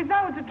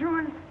 Without the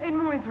jewels,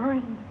 Edmond is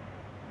ruined.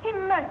 He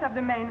must have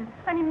the men,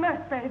 and he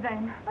must pay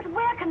them. But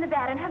where can the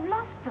Baron have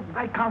lost them?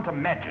 I can't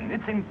imagine.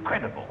 It's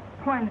incredible.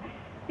 Well,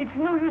 it's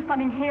no use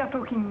standing here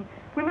talking.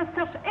 We must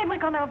search every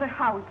corner of the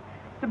house.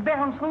 The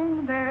Baron's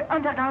room, the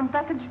underground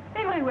passage,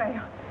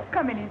 everywhere.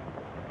 Come, Elise.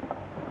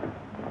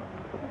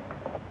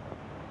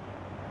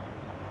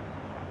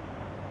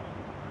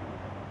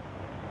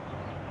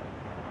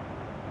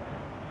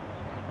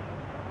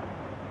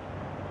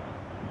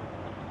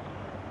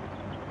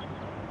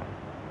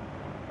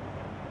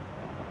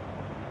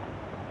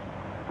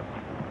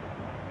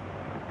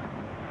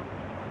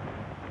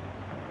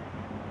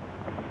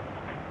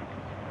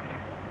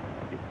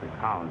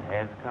 Count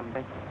has come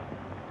back.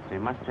 They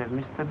must have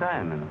missed the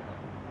diamonds.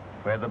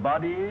 Where the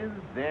body is,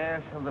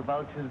 there shall the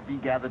vultures be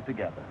gathered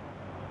together.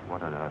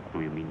 What on earth do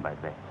you mean by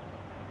that?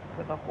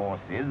 Where the horse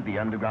is, the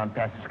underground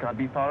passage can't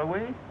be far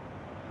away.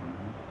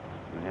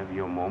 You have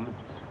your moments.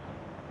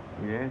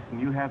 Yes, and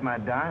you have my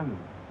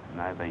diamonds.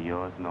 Neither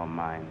yours nor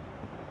mine.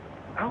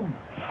 Oh,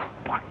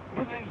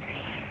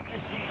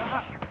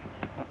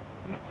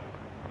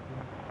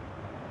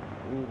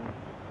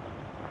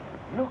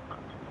 look.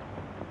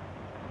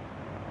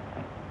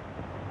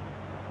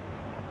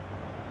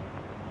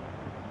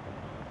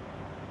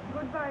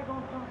 Goodbye,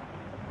 Gonfront.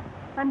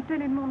 And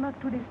tell Edmond not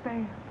to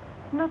despair,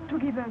 not to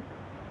give up.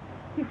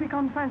 If we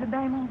can't find the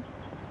diamond,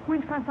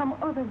 we'll find some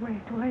other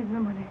way to raise the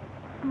money.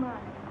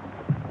 Bye.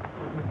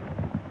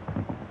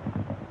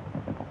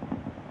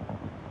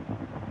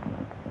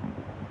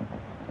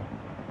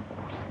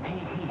 Stay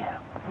here.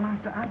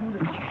 Master, I will...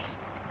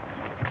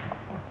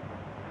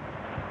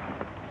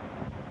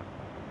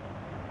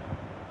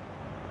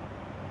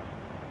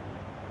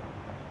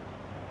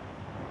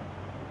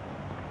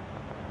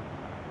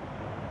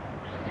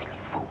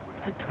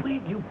 The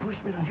twig you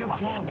pushed me to your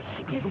fall.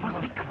 You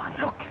must be quiet.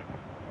 Look.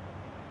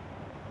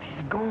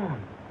 He's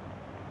gone.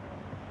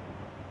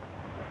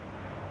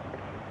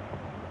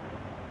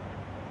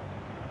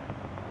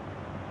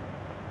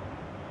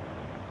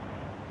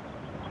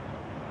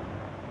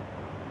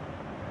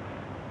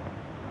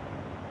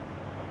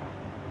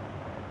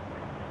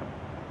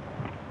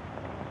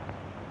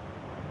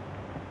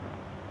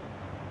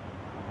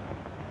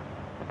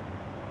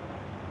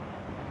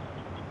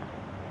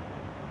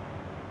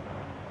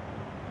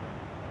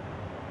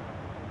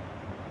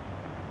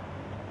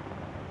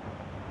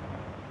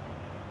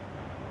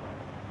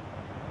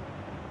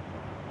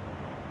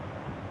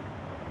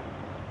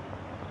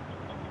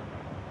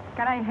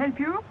 Can I help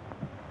you?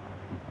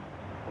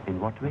 In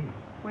what way?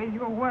 With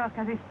your work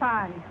as a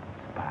spy.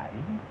 Spy?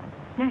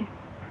 Yes.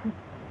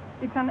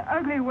 It's an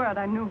ugly word,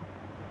 I know.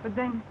 But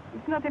then,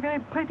 it's not a very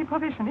pretty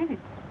profession, is it?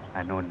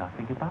 I know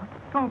nothing about it.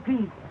 Oh,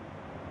 please.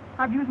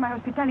 Abuse my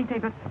hospitality,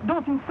 but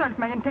don't insult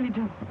my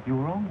intelligence. You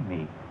wrong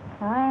me.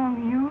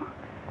 Wrong you?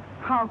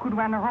 How could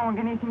one wrong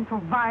anything so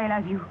vile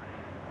as you?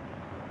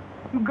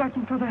 You got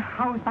into the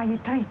house by a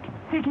trick,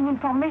 seeking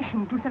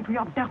information to sell to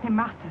your dirty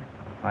master.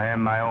 I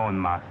am my own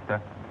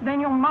master. Then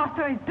your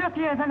master is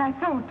dirtier than I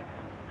thought.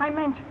 I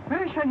meant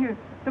Richelieu,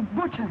 the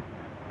butcher.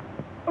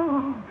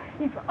 Oh,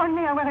 if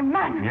only I were a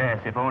man. Yes,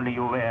 if only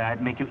you were,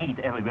 I'd make you eat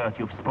every word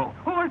you've spoke.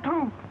 All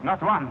true.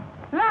 Not one.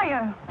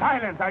 Liar.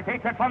 Silence, I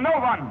take that from no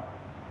one.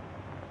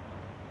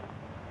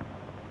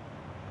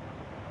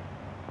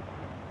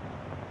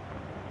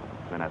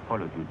 When I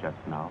followed you just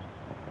now,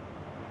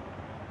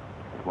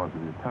 it was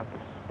with a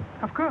purpose.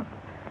 Of course.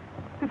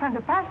 To find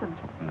the passage.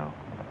 No.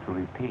 To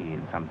repay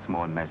in some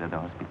small measure the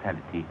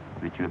hospitality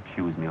which you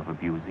accuse me of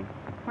abusing.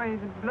 Where is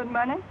the blood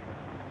money?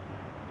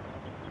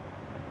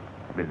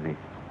 With this.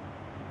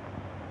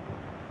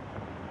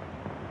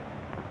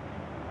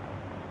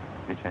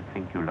 Which I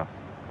think you lost.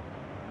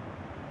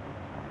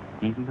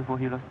 Even before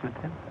you lost your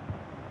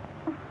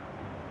temper.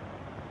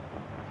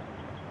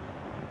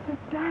 The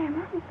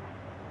diamonds?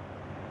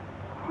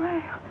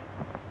 Where?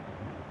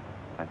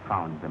 I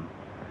found them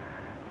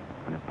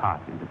on a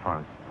path in the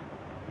forest.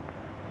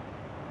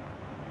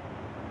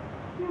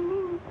 You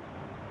mean?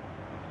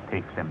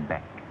 Take them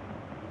back.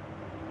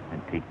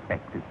 And take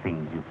back the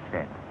things you've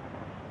said.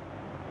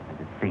 And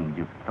the things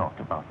you've thought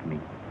about me.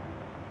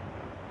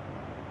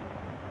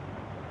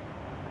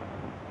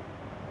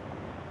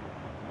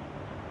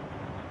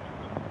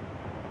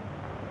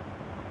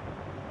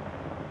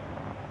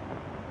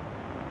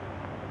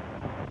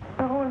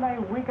 For all my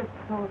wicked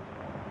thoughts,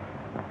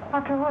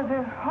 after all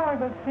the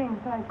horrible things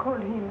I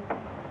called him,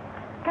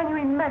 can you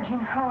imagine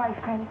how I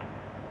felt?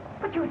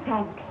 But you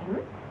thanked him.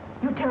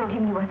 You told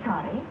him you were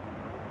sorry.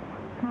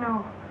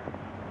 No,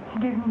 he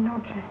gave me no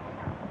chance.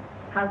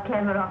 How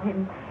clever of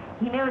him.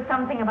 He knows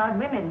something about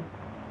women.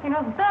 He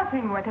knows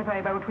nothing whatever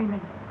about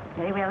women.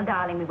 Very well,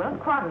 darling, we won't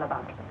quarrel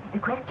about it. The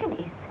question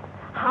is,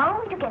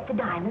 how will you get the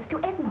diamonds to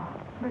Edmond?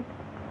 But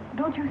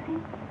don't you see?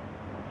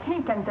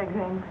 He can take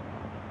them.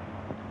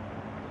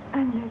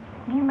 And yet,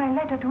 give my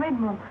letter to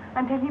Edmond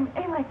and tell him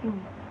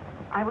everything.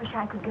 I wish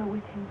I could go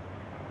with him.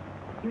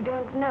 You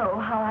don't know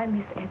how I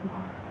miss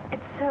Edmond.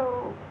 It's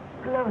so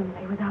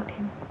lonely without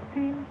him.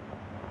 See?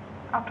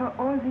 After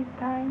all this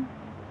time?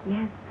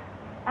 Yes.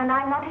 And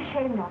I'm not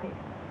ashamed of it.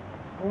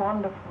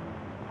 Wonderful.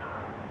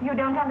 You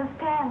don't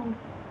understand.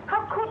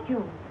 How could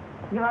you?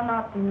 You're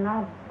not in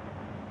love.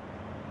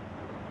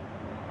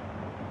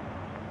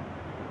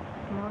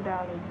 No,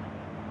 darling.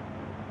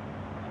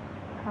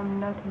 I'm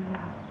not in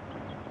love.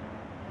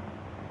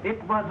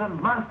 It was a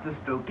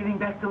masterstroke giving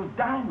back those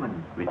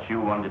diamonds. Which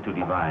you wanted to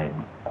divide.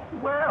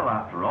 Well,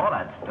 after all,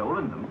 I'd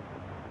stolen them.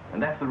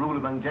 And that's the rule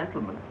among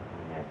gentlemen.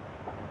 Yes.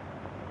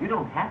 You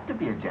don't have to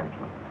be a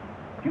gentleman.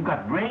 You've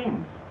got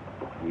brains.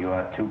 You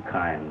are too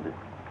kind.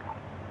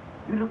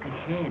 You look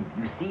ahead.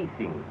 You see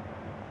things.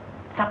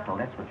 Subtle,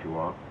 that's what you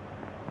are.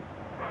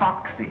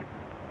 Foxy.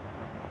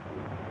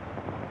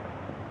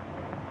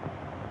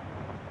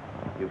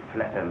 You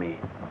flatter me.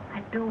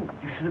 I don't.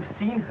 You should have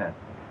seen her.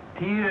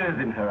 Tears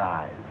in her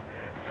eyes.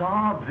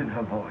 Sobs in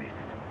her voice.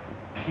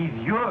 She's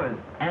yours,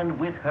 and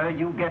with her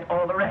you get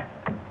all the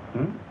rest.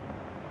 Hmm?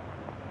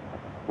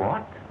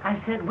 What?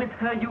 I said with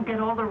her you get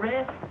all the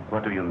rest.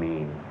 What do you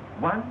mean?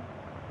 1,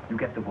 you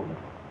get the woman.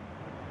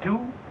 2,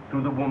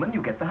 through the woman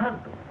you get the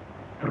husband.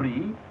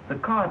 3, the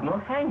cardinal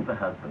hangs the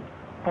husband.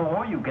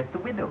 4, you get the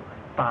widow.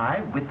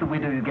 5, with the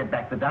widow you get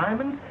back the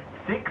diamonds.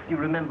 6, you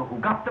remember who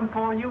got them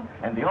for you,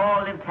 and they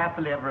all lived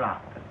happily ever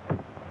after.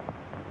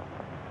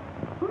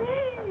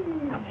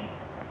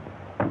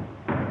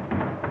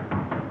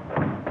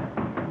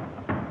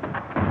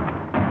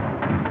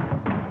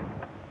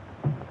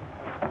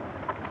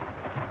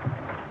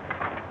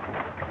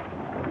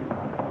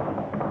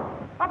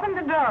 Open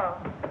the door.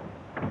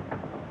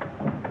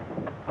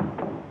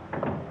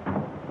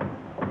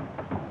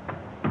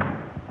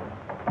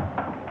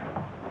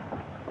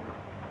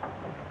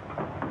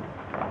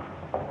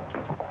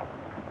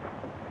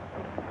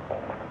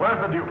 Where's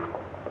the Duke?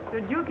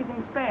 The Duke is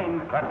in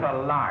Spain. That's a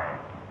lie.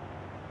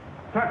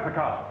 Search the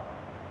castle.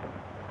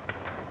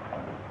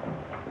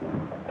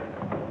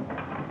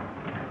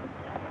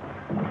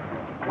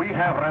 We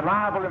have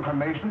reliable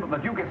information that the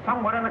Duke is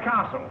somewhere in the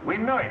castle. We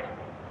know it.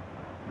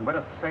 You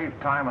better save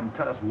time and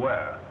tell us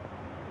where.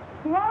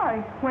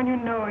 Why, when you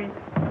know it?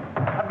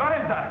 I've got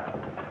him, sir.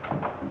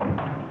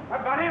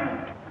 I've got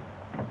him.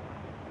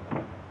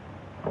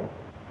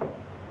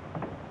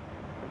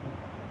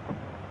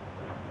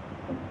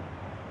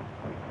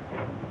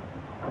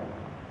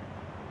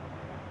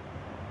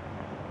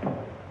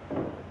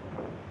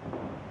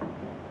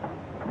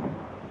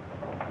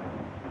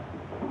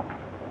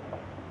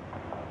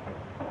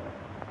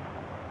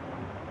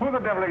 Who the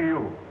devil are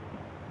you?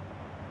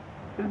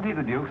 Isn't he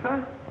the Duke,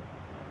 sir?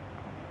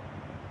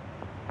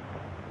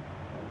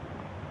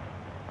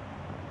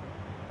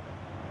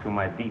 to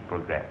my deep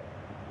regret.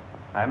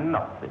 I'm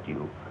not the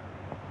Duke.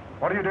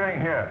 What are you doing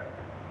here?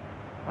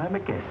 I'm a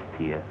guest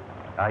here.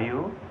 Are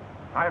you?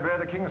 I bear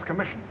the King's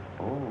commission.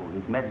 Oh,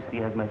 His Majesty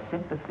has my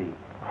sympathy.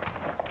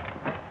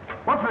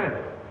 What's this?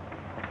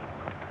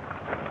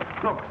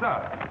 Look,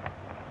 sir.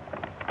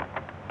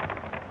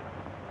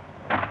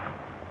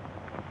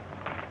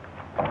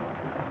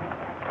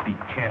 Be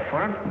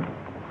careful.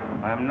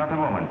 I am not a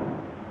woman.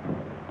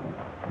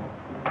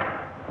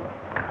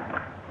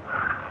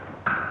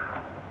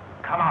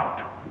 Come out.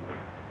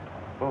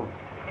 Oh,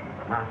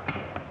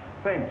 Master.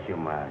 Thank you,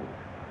 man.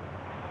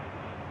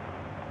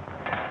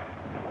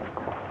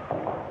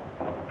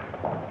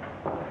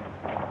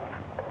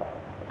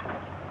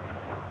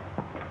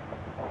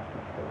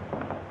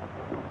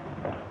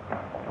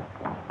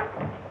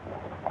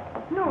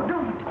 No,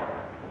 don't.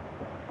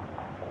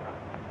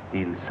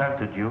 He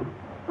insulted you.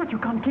 But you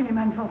can't kill a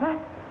man for that.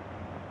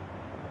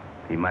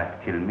 He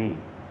might kill me.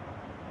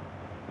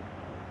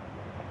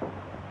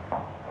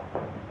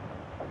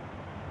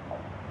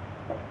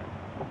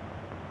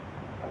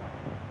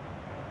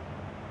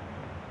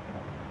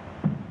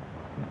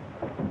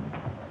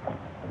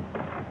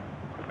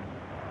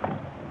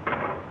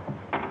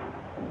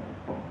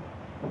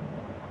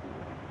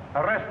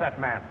 Arrest that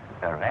man.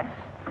 Arrest?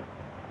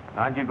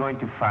 Aren't you going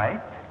to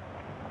fight?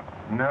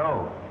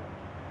 No.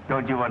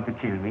 Don't you want to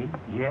kill me?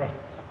 Yes.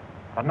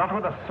 But not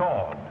with a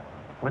sword.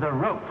 With a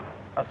rope.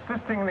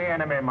 Assisting the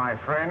enemy, my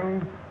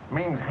friend,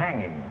 means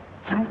hanging.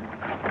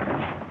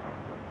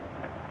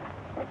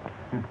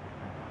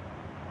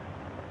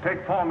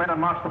 Take 4 men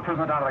and march the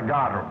prisoner down to the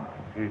guardroom.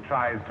 If he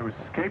tries to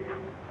escape,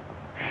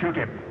 shoot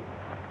him.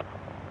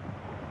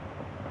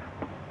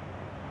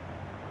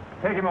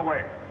 Take him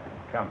away.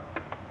 Come.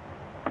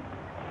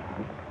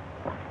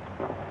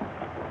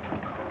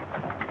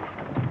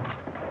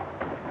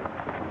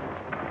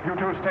 You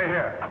two stay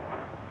here.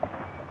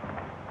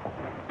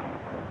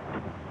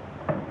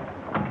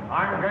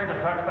 I'm going to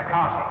search the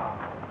castle.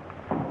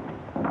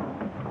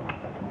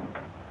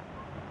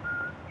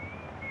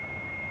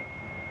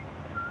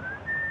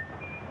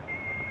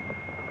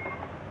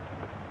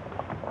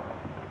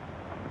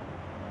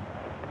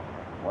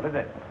 What is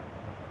it?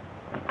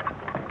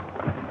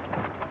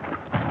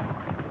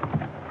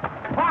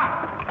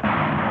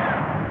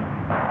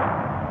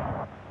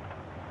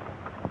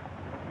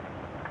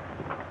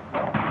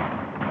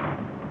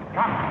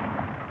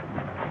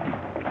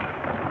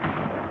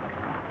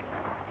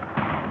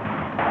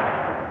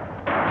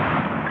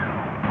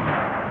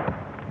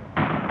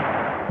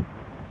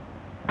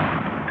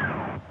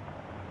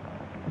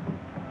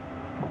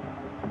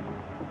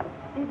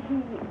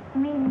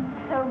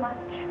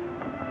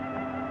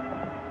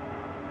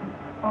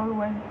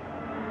 Always.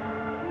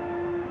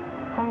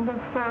 From the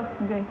first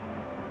day.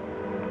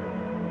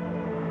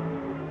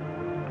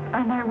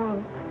 And I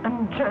was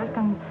unjust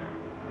and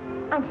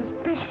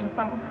unsuspicious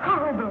and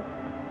horrible.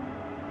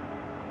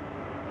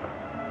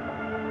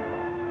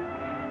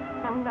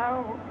 And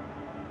now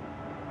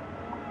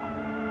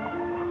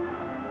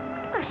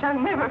I shall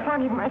never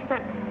forgive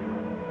myself.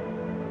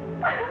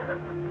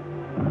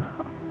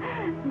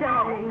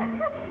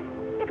 Darling,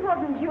 it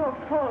wasn't your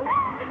fault.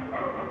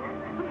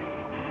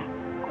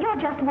 You're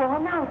just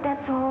worn out,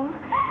 that's all.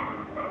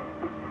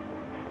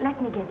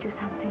 Let me get you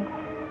something.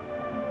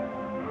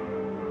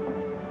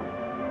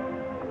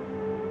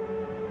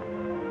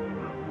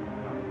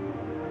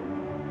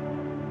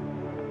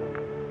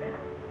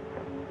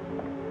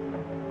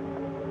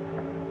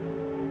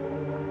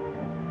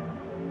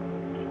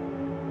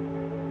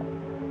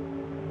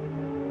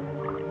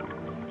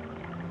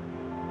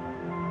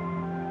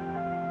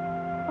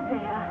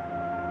 There.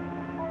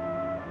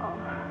 Oh,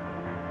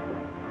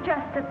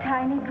 just a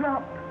tiny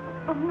drop.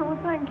 Oh, no,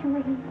 thank you,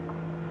 Willie.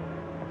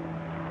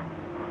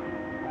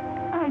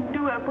 I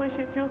do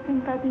appreciate your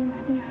sympathy,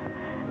 my dear.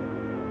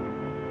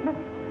 But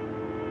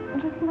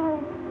just now,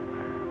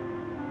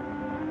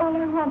 all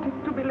I want is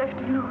to be left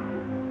alone.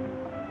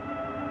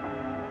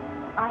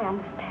 I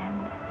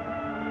understand.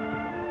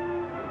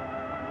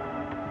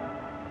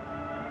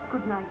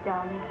 Good night,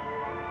 darling.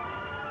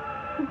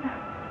 Good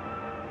night.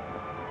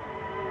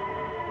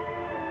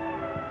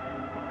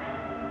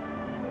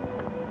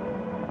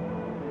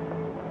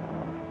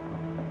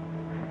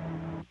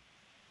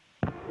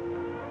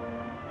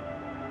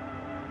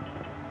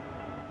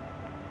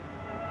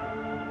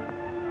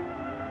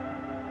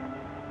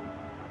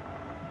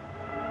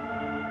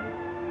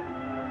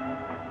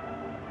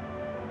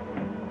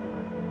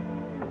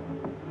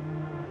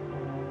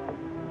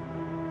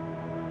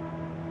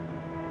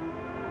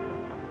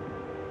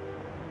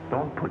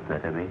 Don't put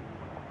that away.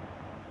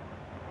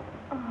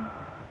 Oh,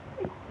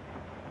 it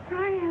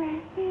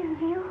really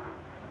is you.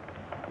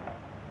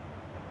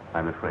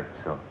 I'm afraid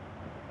so.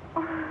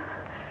 Oh,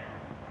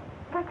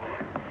 but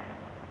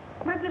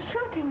the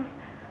shooting.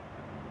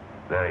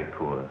 Very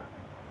poor.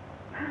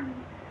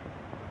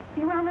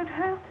 You are not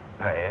hurt?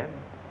 I am.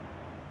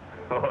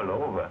 All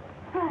over.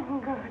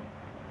 Thank God.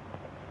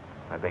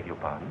 I beg your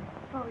pardon.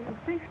 For your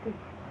safety.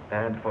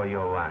 And for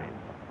your wine.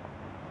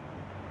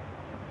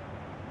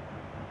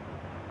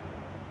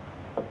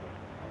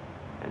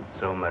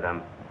 So,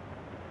 madame,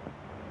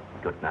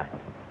 good night.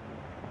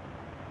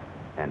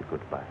 And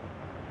goodbye.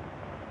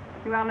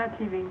 You are not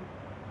leaving.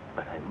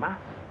 But I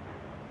must.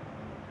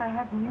 I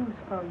have news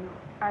for you.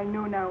 I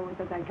know now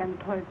that I can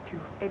trust you.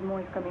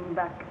 Edmond is coming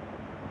back.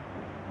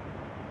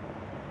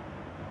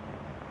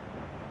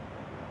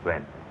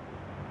 When?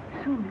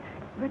 Soon,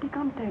 but he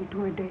can't tell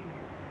to a day.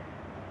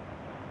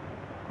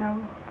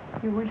 Now,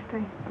 you will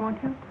stay,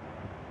 won't you?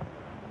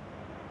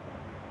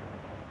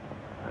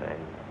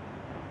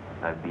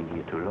 I've been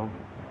here too long.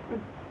 But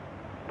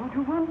don't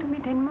you want to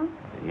meet Edmond?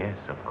 Yes,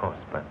 of course,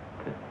 but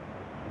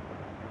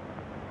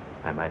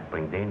I might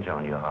bring danger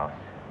on your house.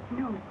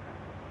 No.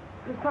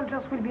 The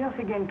soldiers will be off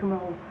again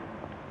tomorrow.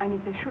 And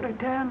if they should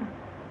return,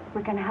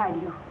 we can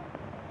hide you.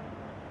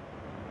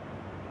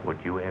 Would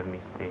you have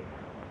me stay?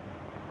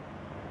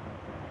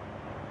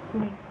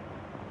 Yes.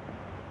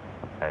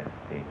 I'll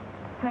stay.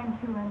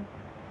 Thank you and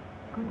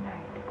good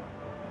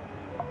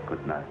night.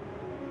 Good night.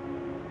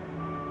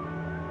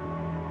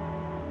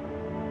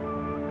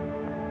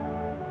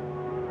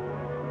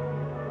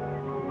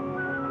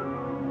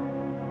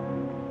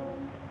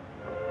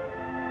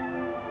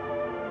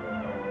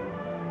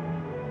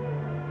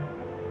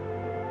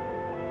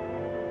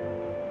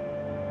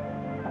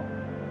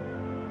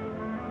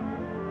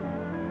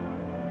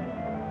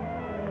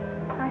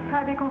 I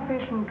have a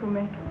confession to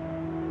make.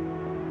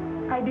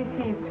 I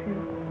deceived you.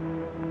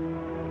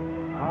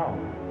 How?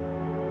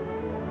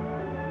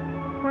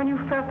 When you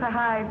first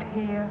arrived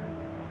here,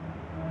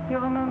 you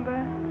remember?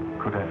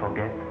 Could I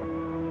forget?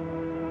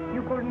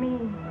 You called me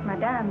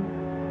Madame.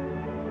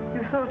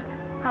 You thought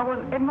I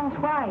was Edmond's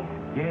wife.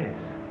 Yes.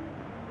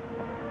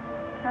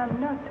 I'm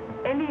not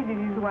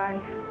Elise's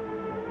wife.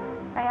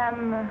 I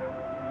am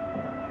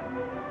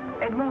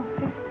Edmond's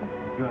sister.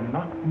 You're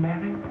not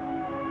married?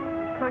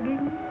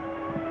 Forgive me?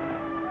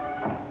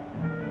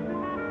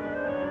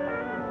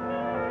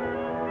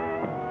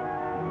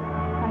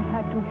 I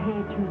had to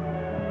hate you.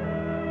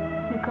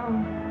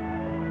 Because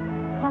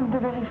from the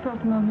very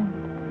first moment,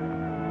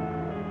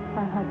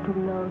 I had to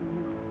love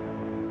you.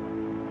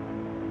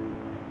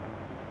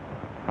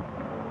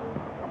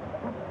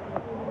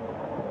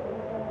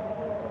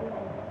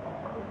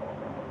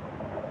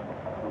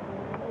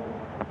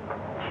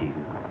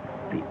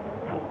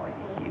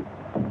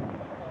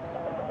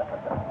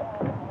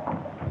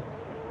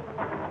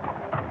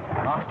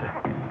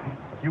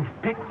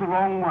 The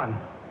wrong one.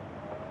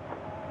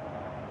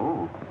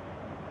 Oh.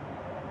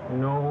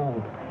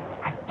 No.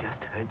 I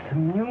just heard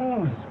some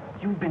news.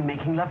 You've been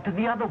making love to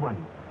the other one.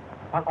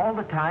 While all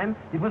the time,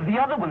 it was the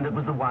other one that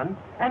was the one,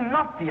 and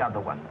not the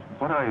other one.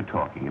 What are you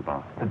talking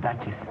about? The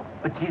Duchess.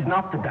 But she's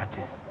not the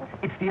Duchess.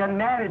 It's the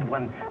unmarried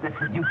one that's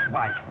the Duke's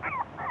wife.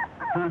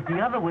 So that the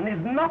other one is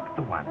not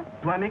the one.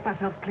 Do I make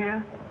myself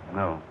clear?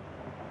 No.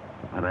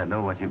 But I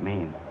know what you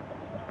mean.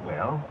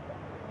 Well,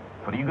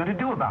 what are you going to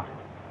do about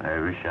it? I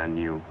wish I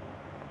knew.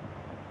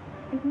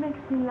 It makes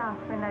me laugh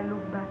when I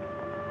look back.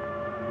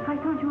 I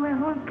thought you were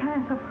all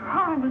kinds of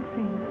horrible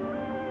things.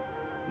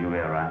 You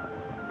were right.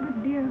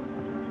 But dear,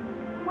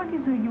 what is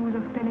the use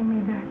of telling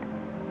me that?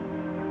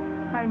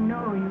 I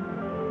know you.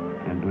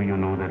 And do you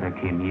know that I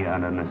came here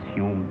under an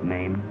assumed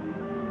name?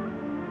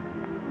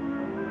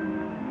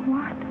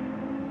 What?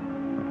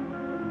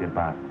 De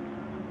Berault.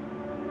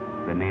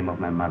 The name of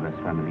my mother's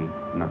family,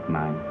 not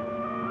mine.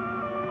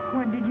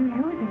 What did you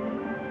use it?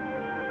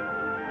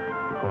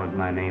 Because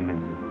my name is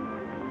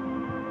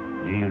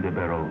Gil de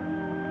Berault.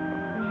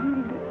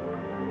 Gil de...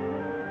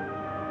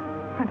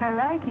 But I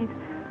like it.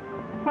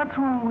 What's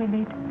wrong with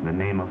it? The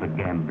name of a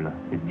gambler,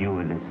 a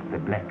duelist, the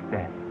Black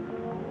Death.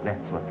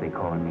 That's what they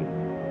call me.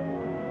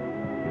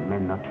 The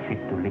men not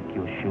fit to lick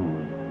your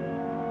shoes.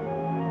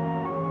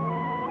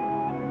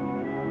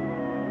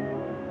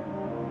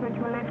 But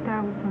you left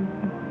out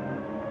something.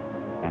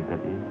 And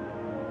that is?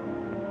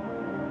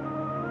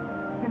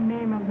 The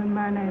name of the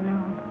man I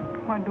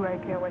love. What do I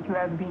care what you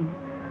have been?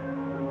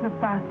 The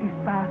past is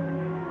past.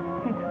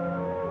 It's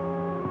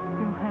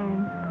your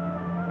hands,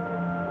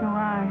 your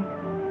eyes,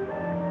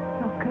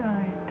 your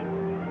courage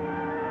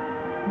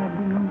that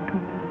belong to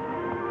me.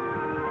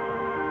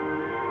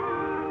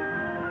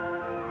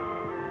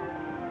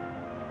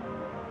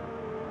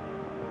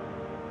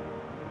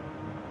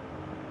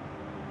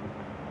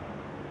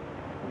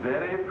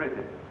 Very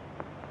pretty.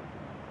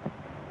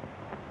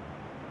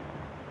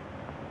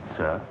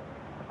 Sir?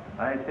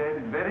 I said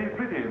very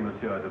pretty,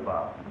 Monsieur de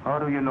Berault. How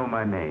do you know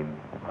my name?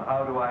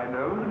 How do I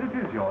know that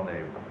it is your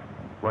name?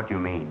 What do you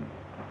mean?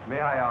 May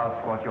I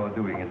ask what you're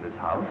doing in this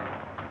house?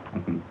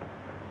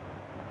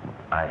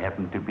 I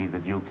happen to be the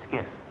Duke's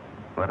guest.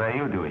 What are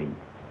you doing?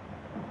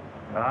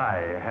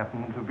 I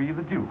happen to be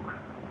the Duke.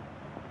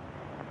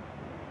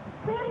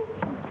 Where is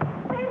he?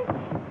 Where is he?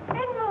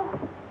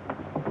 Edmond!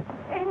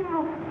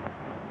 Edmond!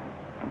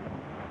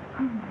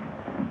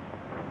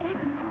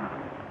 Edmond!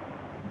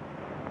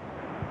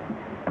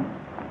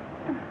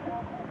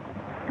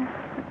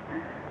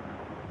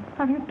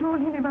 Have you told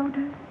him about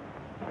us?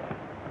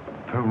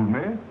 Told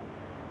me?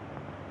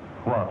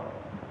 What?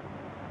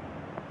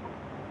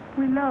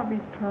 We love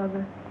each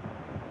other.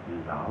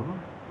 Love?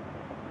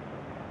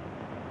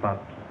 But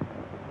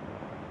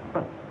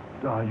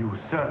are you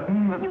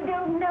certain that... You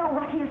don't know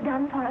what he has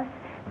done for us.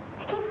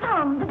 He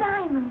found the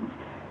diamonds.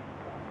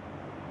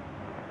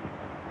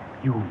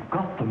 You've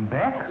got them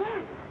back?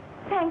 Yes,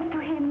 thanks to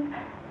him.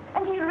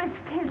 And he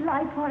risked his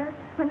life for us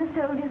when the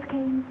soldiers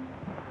came.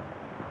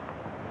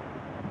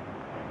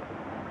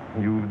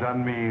 You've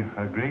done me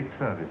a great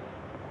service.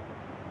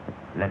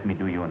 Let me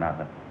do you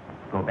another.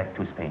 Go back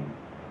to Spain.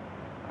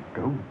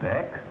 Go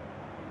back?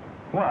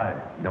 Why?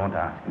 Don't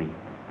ask me.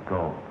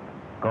 Go.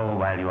 Go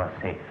while you are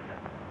safe.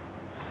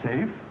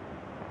 Safe?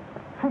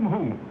 From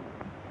whom?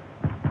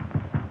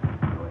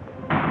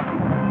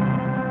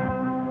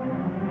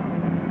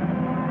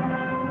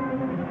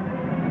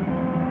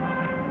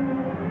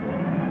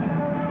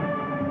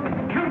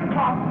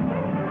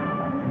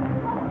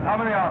 How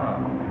many are there?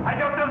 I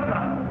don't know,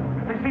 sir.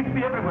 They seem to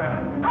be everywhere.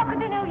 How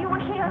could they know you were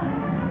here?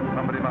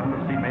 Somebody must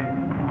have seen me.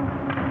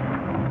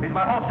 Is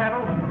my horse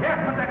saddled? Yes,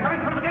 but they're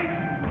coming through the gate.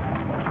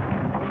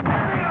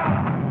 There they are!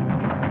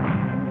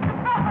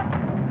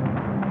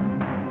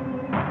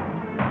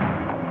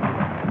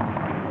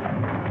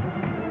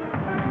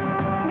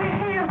 They're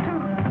here, too.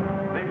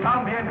 They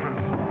found the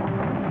entrance.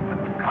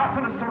 The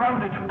castle is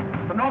surrounded.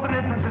 The northern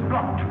entrance is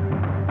blocked.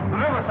 The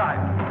riverside.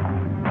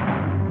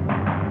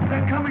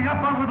 They're coming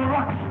up over the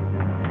rocks.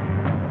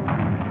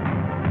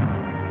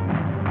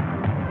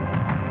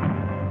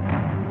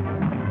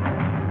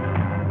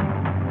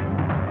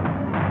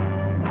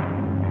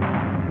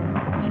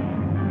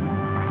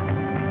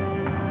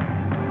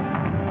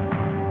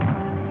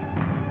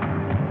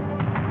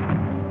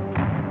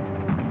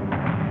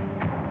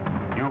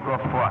 Duke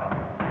of Foix,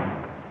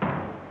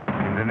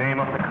 in the name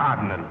of the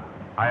Cardinal,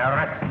 I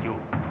arrest you.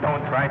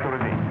 Don't try to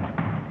resist.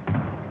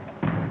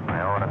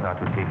 My orders are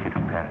to take you to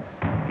Paris.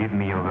 Give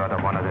me your word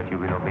of honor that you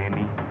will obey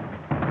me.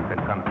 You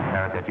can come to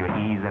Paris at your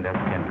ease and as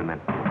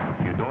gentlemen.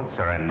 If you don't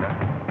surrender,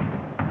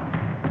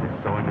 the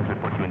soldiers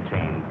will put you in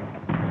chains.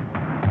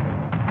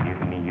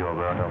 Give me your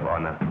word of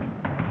honor.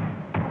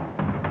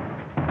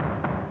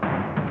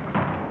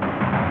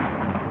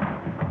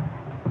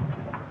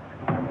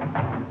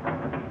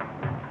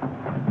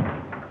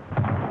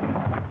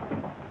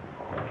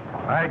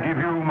 I give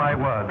you my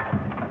word.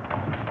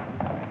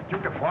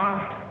 Duke of Foix,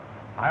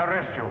 I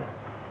arrest you.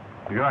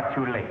 You are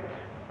too late.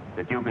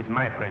 The Duke is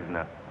my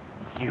prisoner.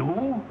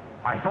 You?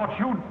 I thought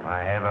you'd...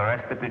 I have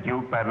arrested the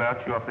Duke by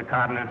virtue of the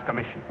Cardinal's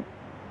commission.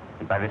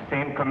 And by the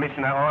same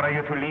commission, I order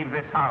you to leave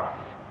this house.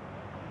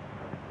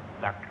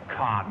 The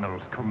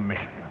Cardinal's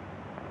commission.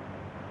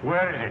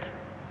 Where is it?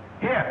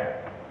 Here.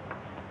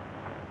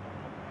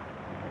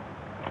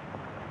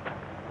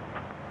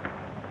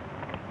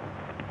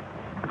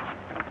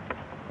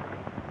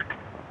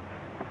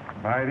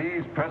 By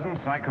these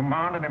presents, I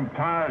command and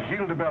empower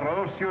Gil de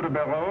Berault, Sieur de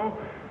Berault,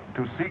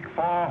 to seek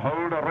for,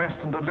 hold, arrest,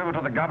 and deliver to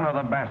the governor of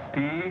the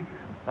Bastille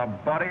the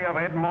body of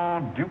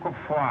Edmond, Duke of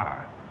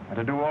Foix, and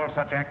to do all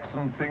such acts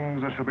and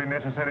things as shall be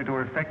necessary to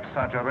effect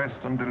such arrest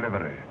and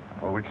delivery,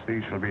 for which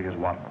these shall be his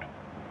warrant.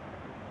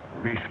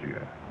 Richelieu.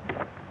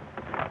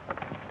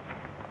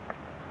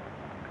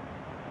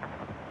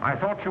 I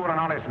thought you were an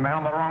honest man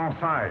on the wrong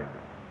side.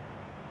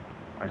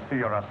 I see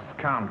you're a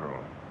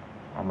scoundrel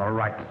on the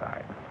right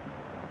side.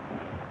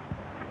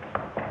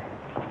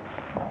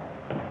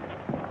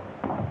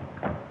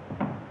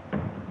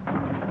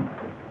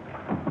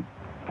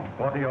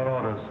 What are your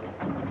orders?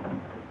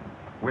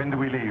 When do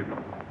we leave?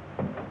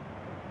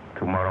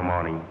 Tomorrow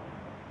morning.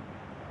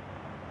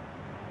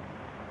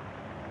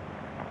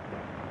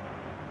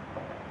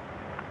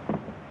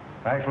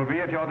 I shall be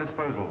at your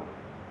disposal.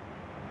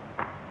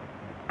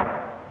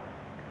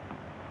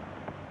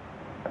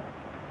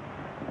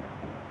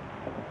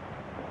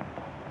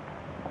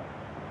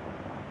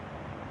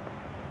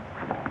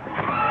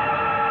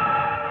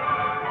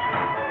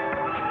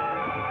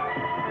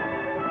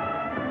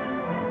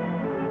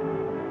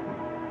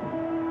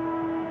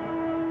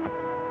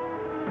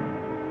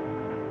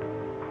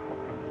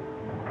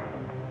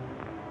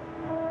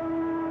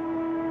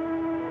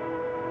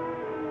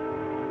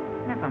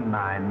 Never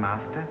mind,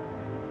 Master.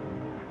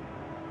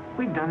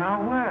 We've done our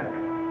work.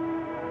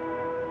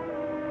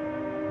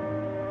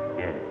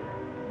 Yes.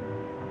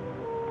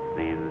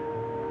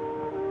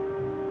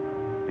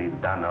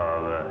 We've done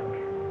our work.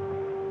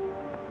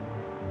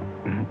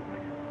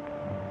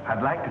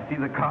 I'd like to see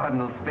the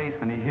Cardinal's face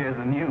when he hears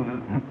the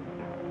news.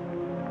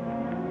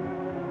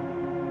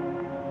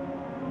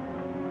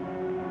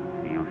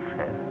 You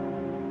shall.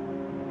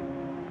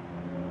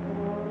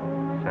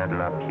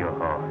 Saddle up your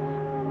horse.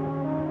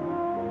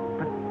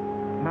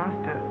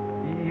 Master,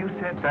 you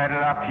said...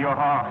 Saddle up your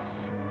horse.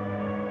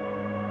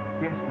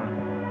 Yes,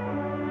 Master.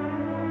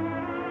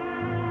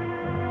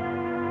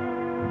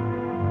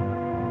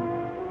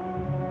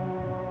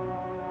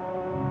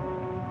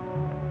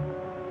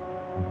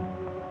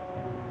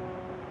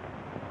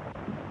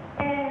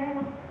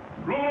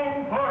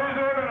 Room for his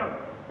eminence.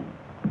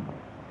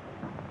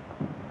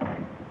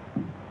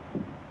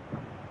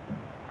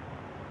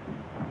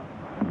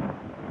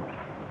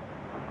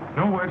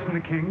 No word from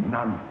the king?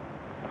 None.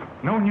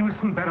 No news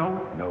from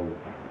Berault? No.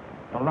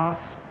 The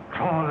last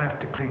all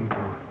left to cling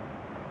to.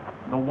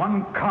 The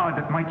one card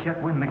that might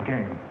yet win the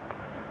game.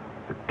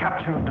 The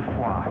capture of de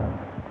Foix.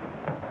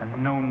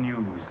 And no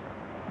news.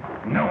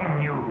 No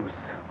news.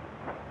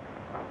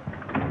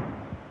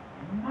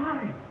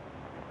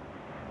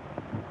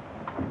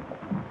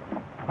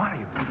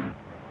 Marius.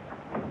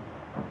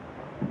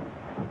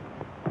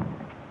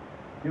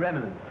 Your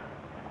Eminence.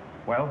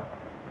 Well?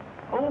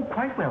 Oh,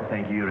 quite well,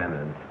 thank you, Your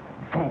Eminence.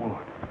 Fool.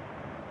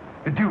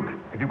 The Duke.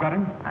 Have you got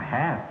him? I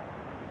have.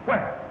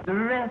 Where? The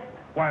arrest.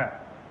 Where?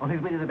 On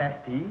his way to the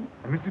Bastille.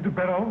 And Mr. de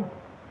Berault?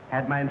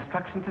 Had my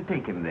instructions to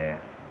take him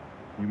there.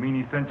 You mean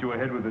he sent you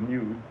ahead with the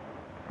news?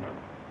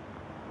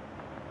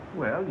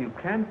 Well, you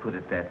can put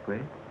it that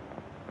way.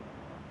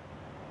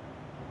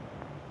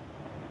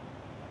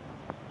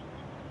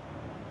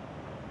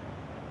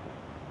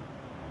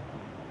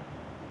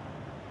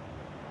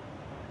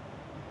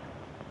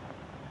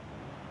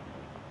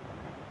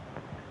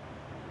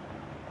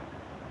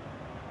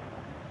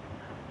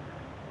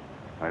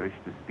 I wish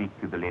to speak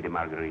to the Lady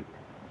Marguerite.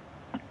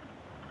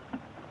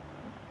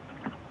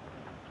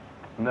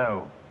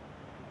 No.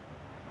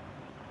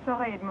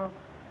 Sorry, Edmond,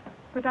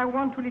 but I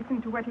want to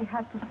listen to what he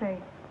has to say.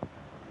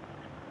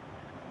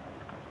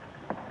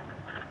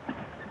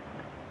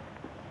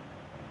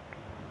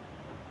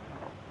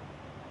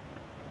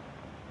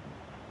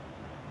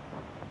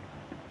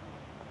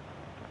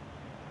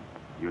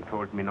 You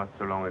told me not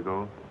so long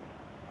ago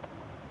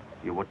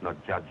you would not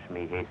judge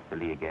me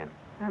hastily again.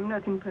 I'm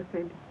not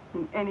interested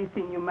in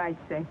anything you might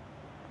say.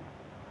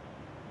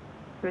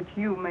 But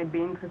you might be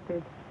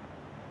interested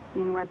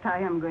in what I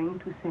am going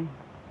to say.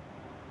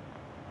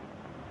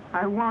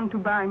 I want to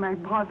buy my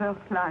brother's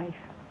life.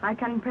 I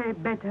can pay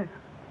better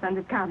than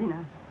the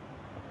Cardinal.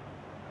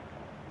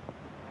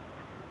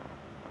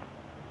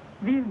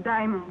 These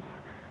diamonds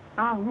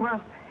are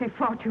worth a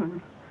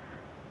fortune.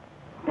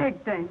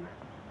 Take them.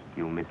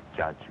 You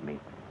misjudge me.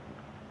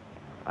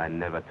 I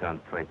never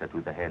turned traitor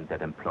to the hand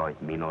that employed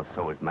me, nor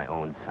sold my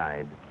own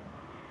side.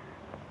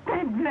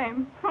 Take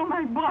them for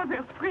my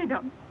brother's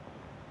freedom.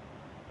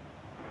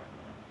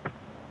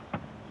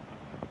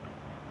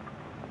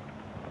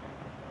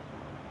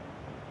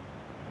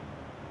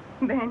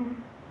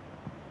 Then,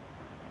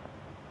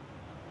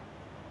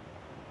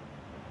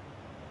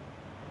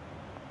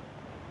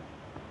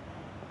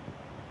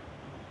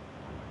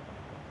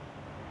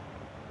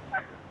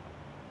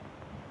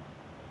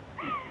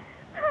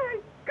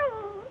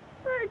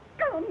 I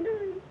can't do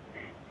it.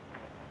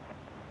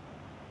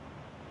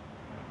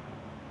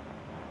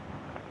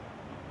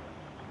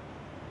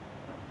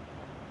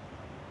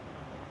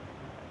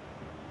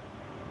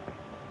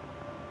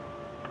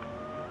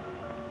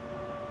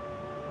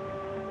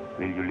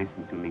 Will you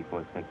listen to me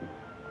for a second?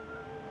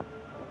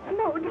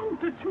 No, don't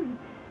touch me.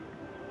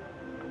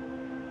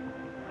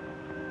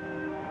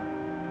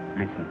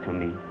 Listen to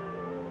me.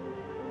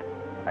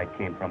 I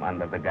came from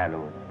under the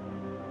gallows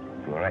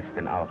to arrest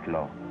an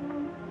outlaw.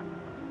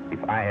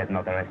 If I had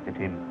not arrested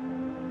him,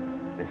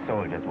 the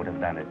soldiers would have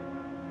done it.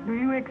 Do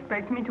you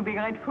expect me to be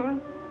grateful?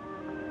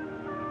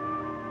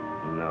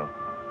 No.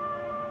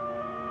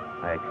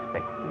 I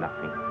expect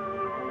nothing.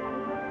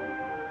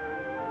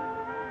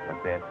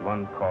 But there's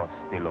one course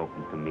still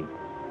open to me.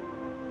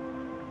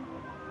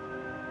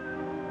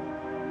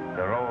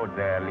 The road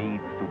there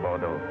leads to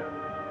Bordeaux,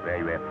 where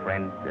you have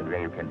friends and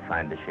where you can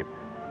find a ship.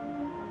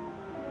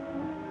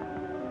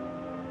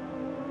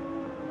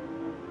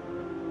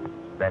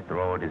 That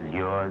road is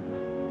yours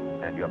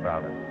and your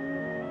brother's.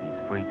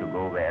 He's free to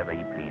go wherever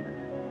he pleases.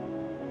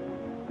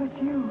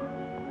 But you...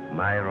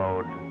 My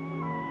road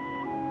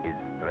is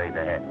straight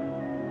ahead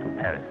to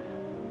Paris,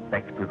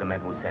 back to the men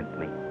who sent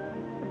me.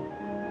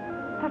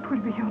 That will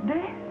be your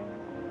death.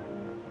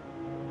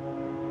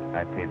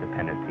 I pay the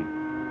penalty,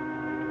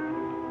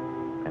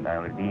 and I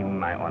redeem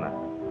my honor.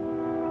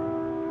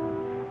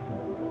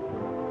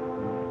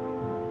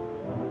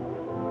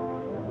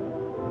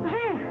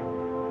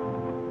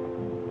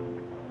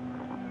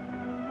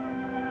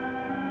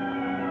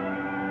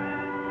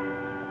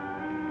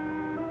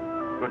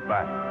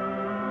 Goodbye.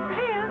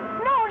 Gilles!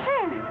 No,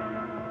 Gilles!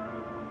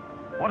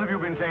 What have you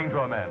been saying to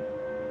a man?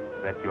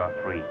 That you are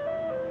free.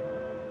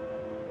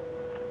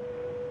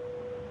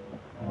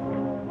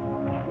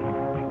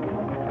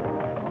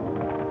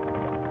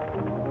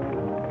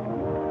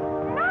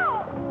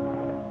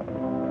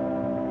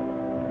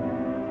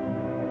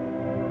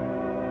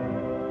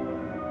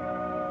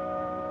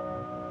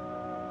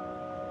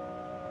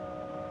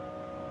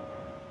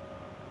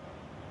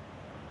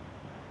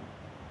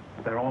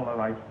 They're all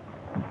alike.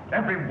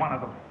 Every one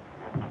of them.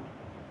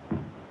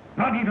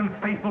 Not even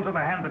faithful to the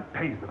hand that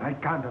pays them. I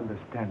can't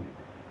understand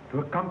it. To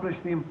accomplish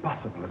the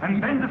impossible.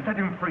 And then to set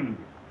him free.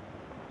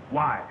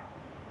 Why?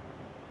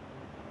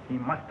 He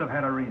must have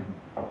had a reason.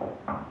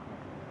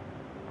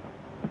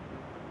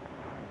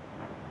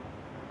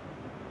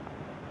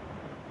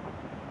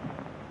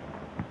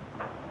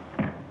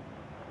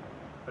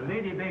 The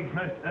lady begs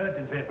most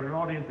urgently for an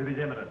audience of His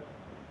Eminence.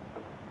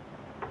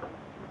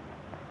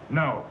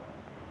 No.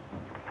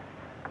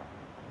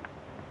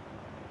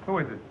 Who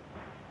is it?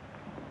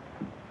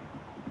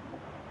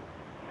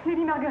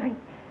 Lady Marguerite,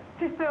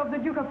 sister of the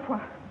Duke of Foix.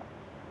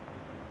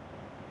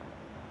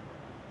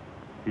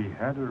 He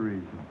had a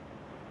reason.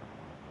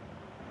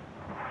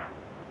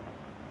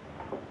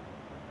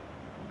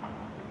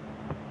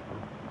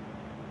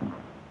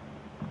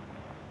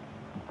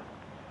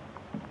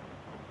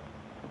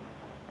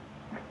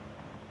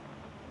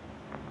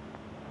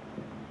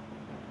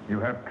 You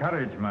have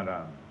courage,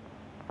 madame.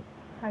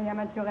 I am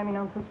at your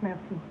eminence's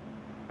mercy.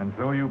 And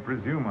so you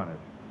presume on it.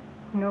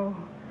 No,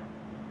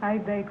 I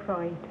beg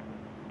for it.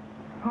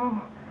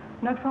 Oh,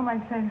 not for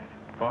myself.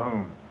 For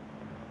whom?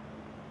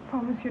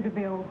 For Monsieur de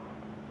Berault.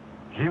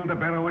 Gil de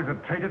Berault is a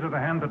traitor to the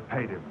hand that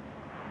paid him.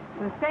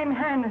 The same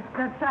hand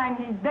that signed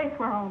his death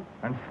warrant.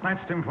 And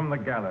snatched him from the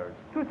gallows.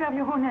 To serve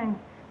your own ends.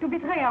 To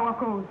betray our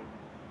cause.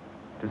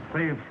 To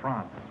save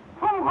France.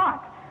 From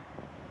what?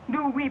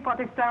 Do we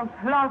Protestants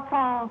love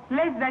France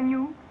less than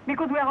you?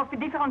 Because we are of a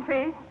different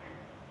faith?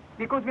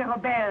 Because we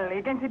rebel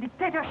against a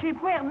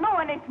dictatorship where no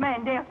honest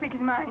man dare speak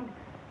his mind?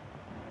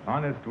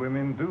 Honest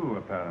women do,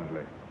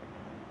 apparently.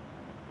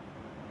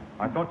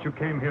 I thought you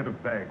came here to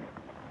beg.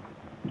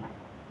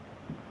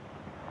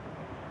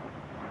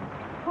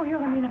 For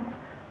your eminence,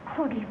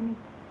 forgive me.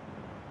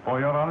 For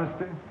your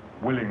honesty?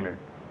 Willingly.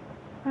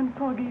 And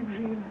forgive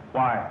Gilles.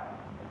 Why?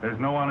 There's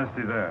no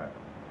honesty there.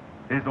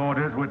 His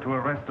orders were to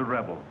arrest a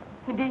rebel.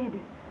 He did.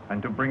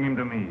 And to bring him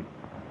to me.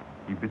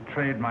 He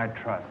betrayed my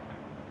trust.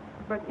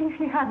 But if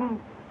he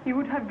hadn't, he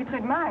would have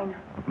betrayed mine.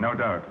 No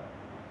doubt.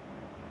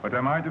 But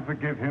am I to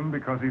forgive him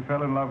because he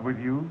fell in love with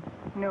you?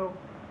 No.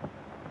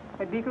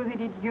 But because he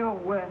did your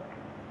work.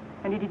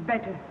 And he did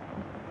better.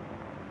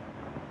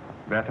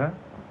 Better?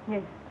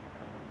 Yes.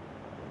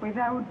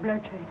 Without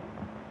bloodshed,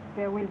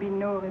 there will be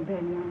no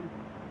rebellion.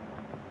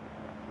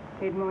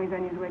 Edmond is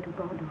on his way to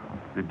Bordeaux.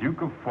 The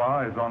Duke of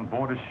Foix is on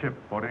board a ship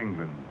for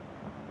England.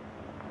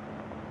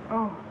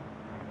 Oh,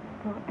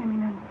 your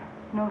eminence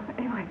knows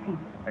everything.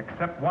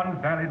 Except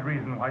one valid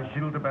reason why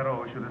Gil de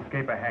Berault should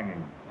escape a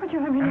hanging. But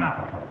your eminence...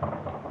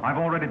 Enough! I've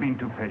already been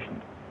too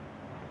patient.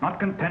 Not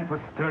content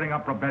with stirring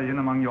up rebellion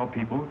among your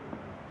people,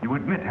 you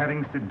admit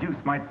having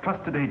seduced my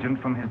trusted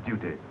agent from his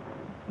duty.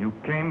 You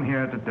came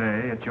here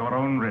today at your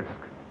own risk.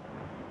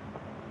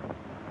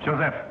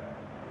 Joseph,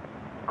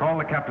 call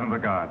the captain of the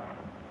guard.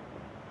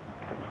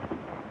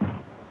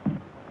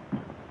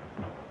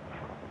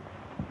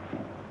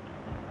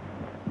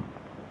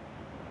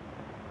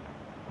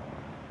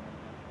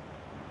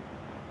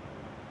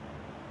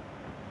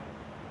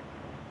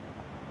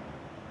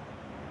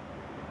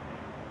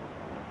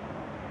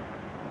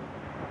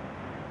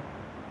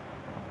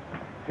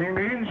 Seen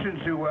been since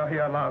you were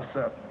here last,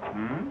 sir?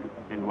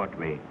 In what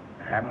way?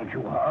 Haven't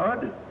you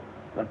heard?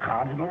 The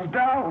Cardinal's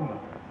down.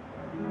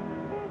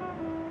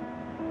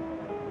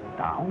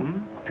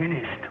 Down?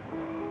 Finished.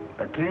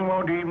 The king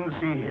won't even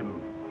see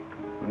him.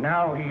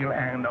 Now he'll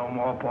hang no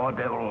more poor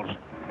devils.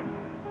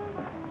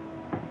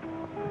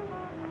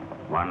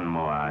 One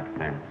more, I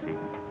fancy.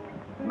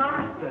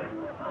 Master!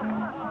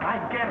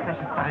 I guess I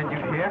should find you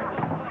here.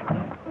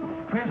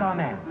 Where's our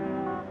man?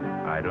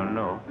 I don't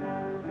know.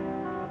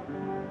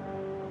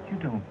 You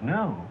don't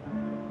know?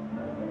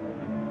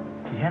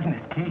 He hasn't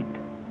escaped.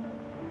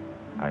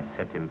 I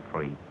set him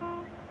free.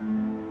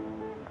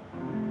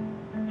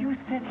 You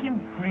set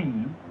him free?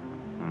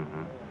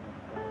 Mm-hmm.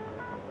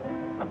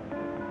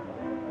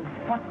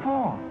 What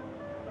for?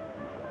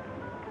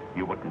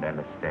 You wouldn't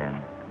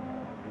understand.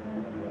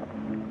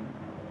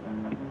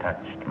 He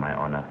touched my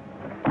honor.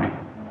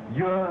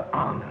 Your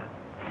honor?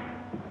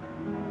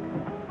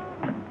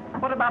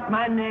 What about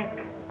my neck?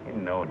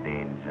 In no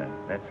danger.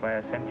 That's why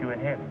I sent you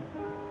ahead.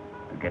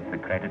 To get the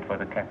credit for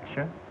the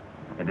capture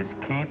and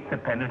escape the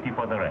penalty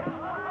for the rest. He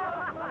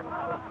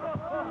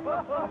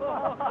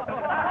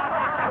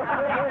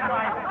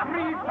tried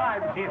 3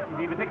 times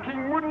yesterday, but the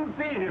king wouldn't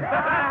see him.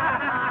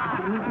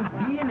 There wouldn't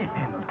be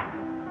anything.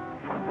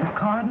 The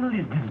cardinal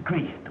is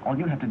disgraced. All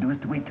you have to do is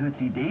to wait 2 or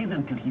 3 days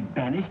until he's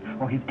banished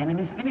or his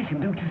enemies finish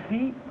him, don't you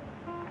see?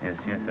 Yes,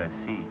 I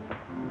see.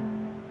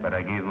 But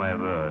I gave my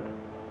word.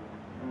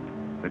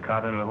 The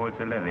cardinal holds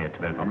a levee at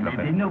 12 o'clock.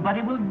 Then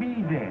nobody will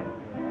be there.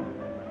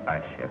 I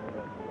shall.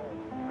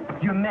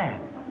 You're mad.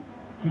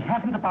 He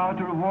hasn't the power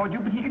to reward you,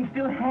 but he can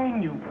still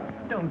hang you.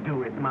 Don't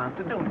do it,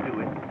 Master. Don't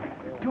do it.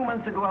 2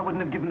 months ago, I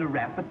wouldn't have given a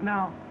rap, but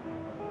now...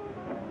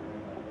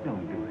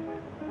 Don't do it.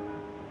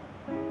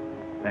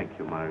 Thank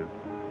you, Mario.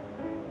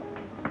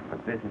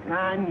 But this is...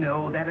 I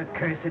know, that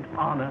accursed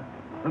honor.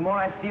 The more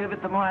I see of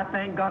it, the more I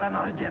thank God I'm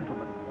not a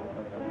gentleman.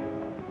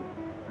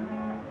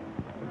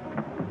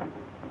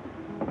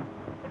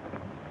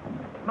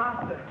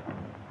 Master.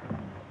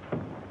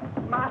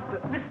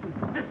 Master, listen.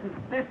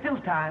 There's still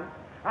time.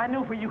 I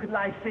know where you could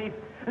lie safe.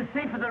 As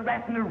safe as a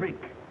rat in a rick.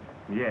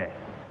 Yes,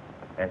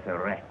 as a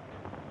rat.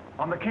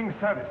 On the king's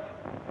service.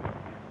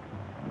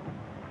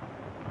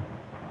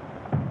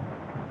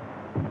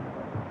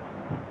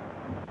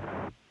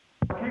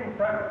 King's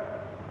service.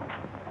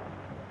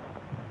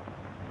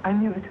 I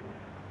knew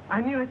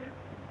it.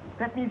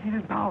 That means he's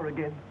in power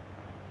again.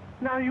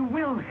 Now you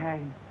will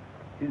hang.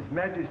 His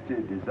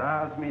Majesty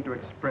desires me to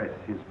express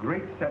his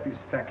great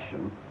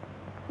satisfaction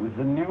with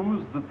the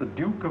news that the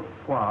Duke of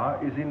Foix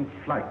is in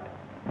flight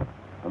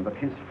and that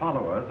his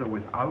followers are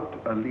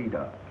without a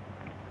leader.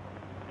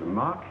 To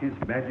mark His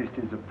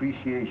Majesty's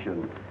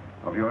appreciation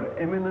of your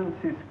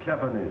Eminence's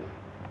cleverness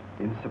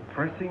in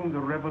suppressing the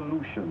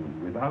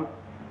revolution without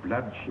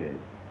bloodshed.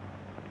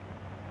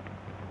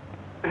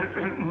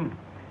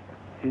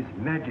 His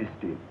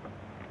Majesty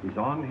is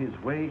on his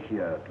way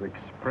here to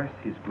express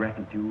his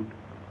gratitude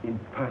in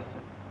person.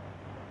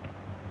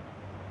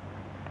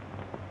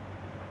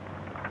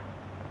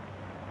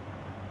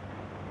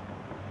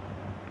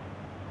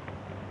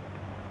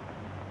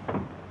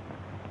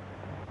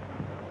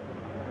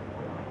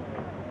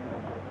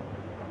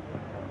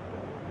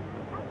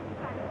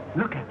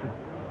 Look at them,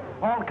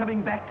 all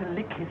coming back to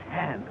lick his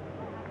hand.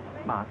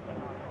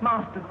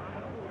 Master,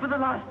 for the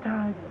last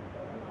time.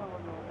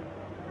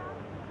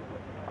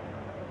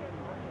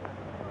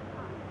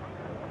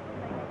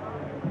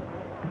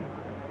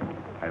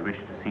 I wish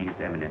to see His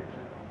Eminence.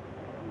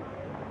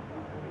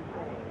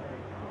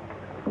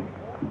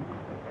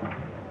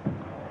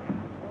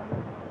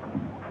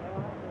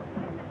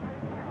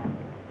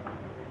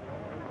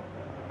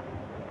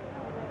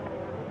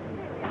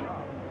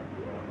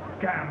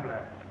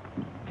 Gambler,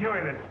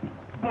 duelist,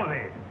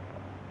 bully,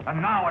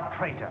 and now a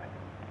traitor.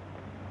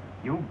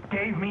 You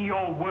gave me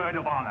your word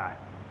of honor.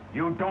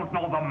 You don't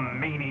know the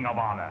meaning of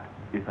honor.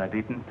 If I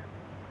didn't,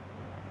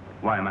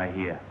 why am I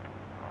here?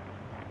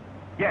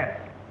 Yes.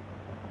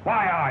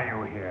 Why are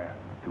you here?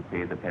 To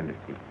pay the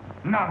penalty.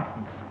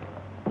 Nonsense.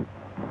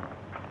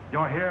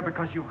 You're here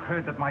because you've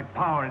heard that my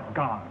power is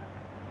gone.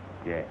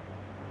 Yes.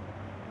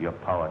 Your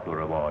power to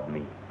reward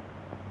me,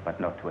 but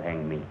not to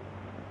hang me.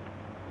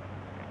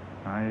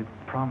 I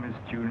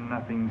promised you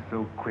nothing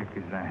so quick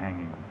as a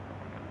hanging.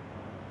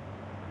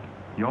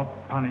 Your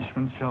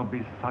punishment shall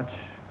be such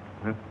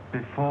that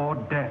before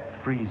death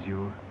frees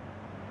you,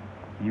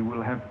 you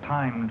will have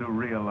time to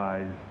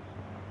realize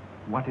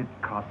what it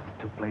costs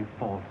to play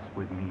false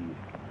with me.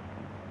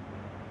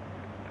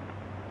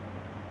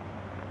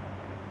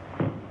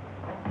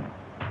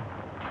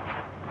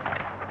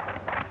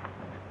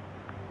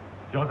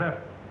 Joseph,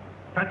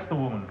 fetch the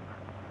woman.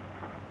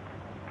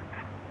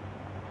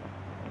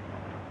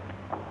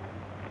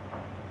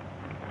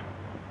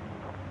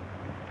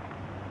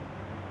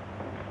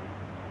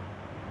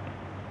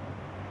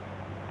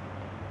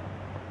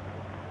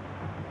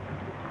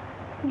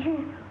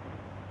 Gil.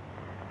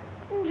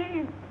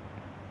 Gil.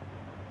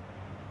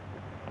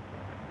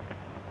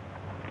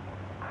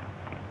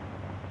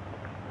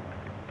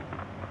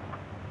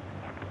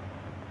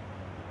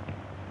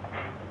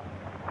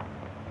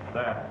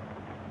 There.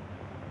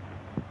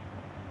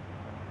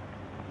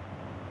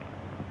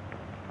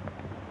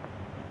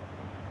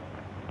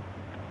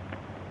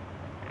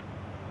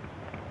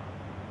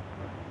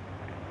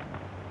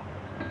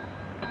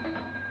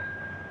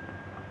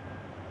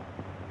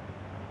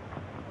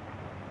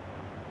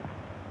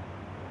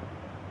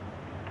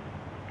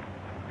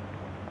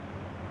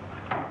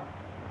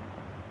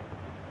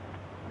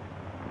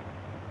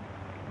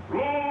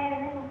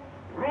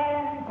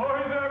 Room for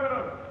His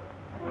Eminence.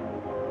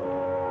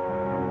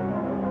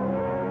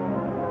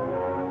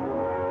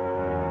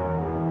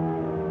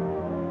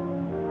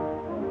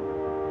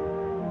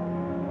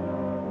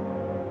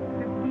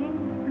 The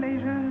King's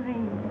pleasure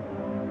reigns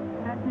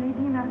that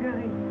Lady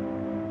Marguerite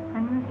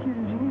and Monsieur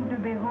Gil de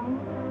Berault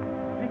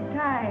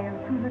retire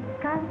to the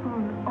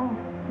castle of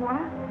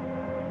Foix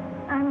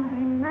and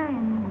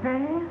remain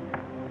there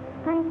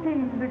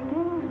until the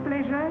King's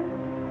pleasure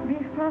be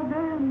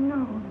further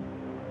known.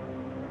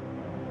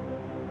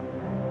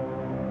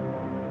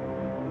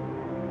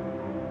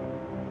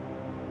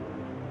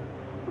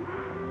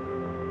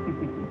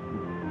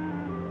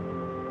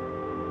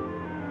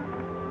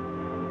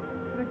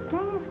 The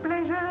King's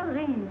pleasure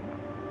reads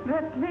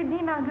that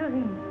Lady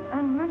Marguerite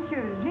and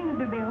Monsieur Gil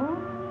de Berault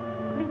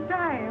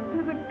retire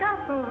to the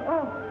castle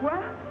of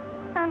Foix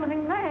and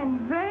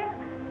remain there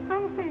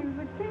until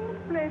the King's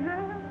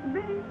pleasure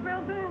be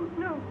further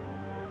known.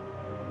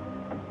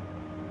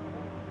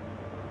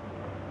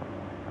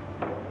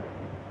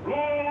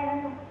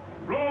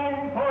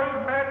 Room for His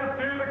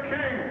Majesty the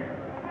King.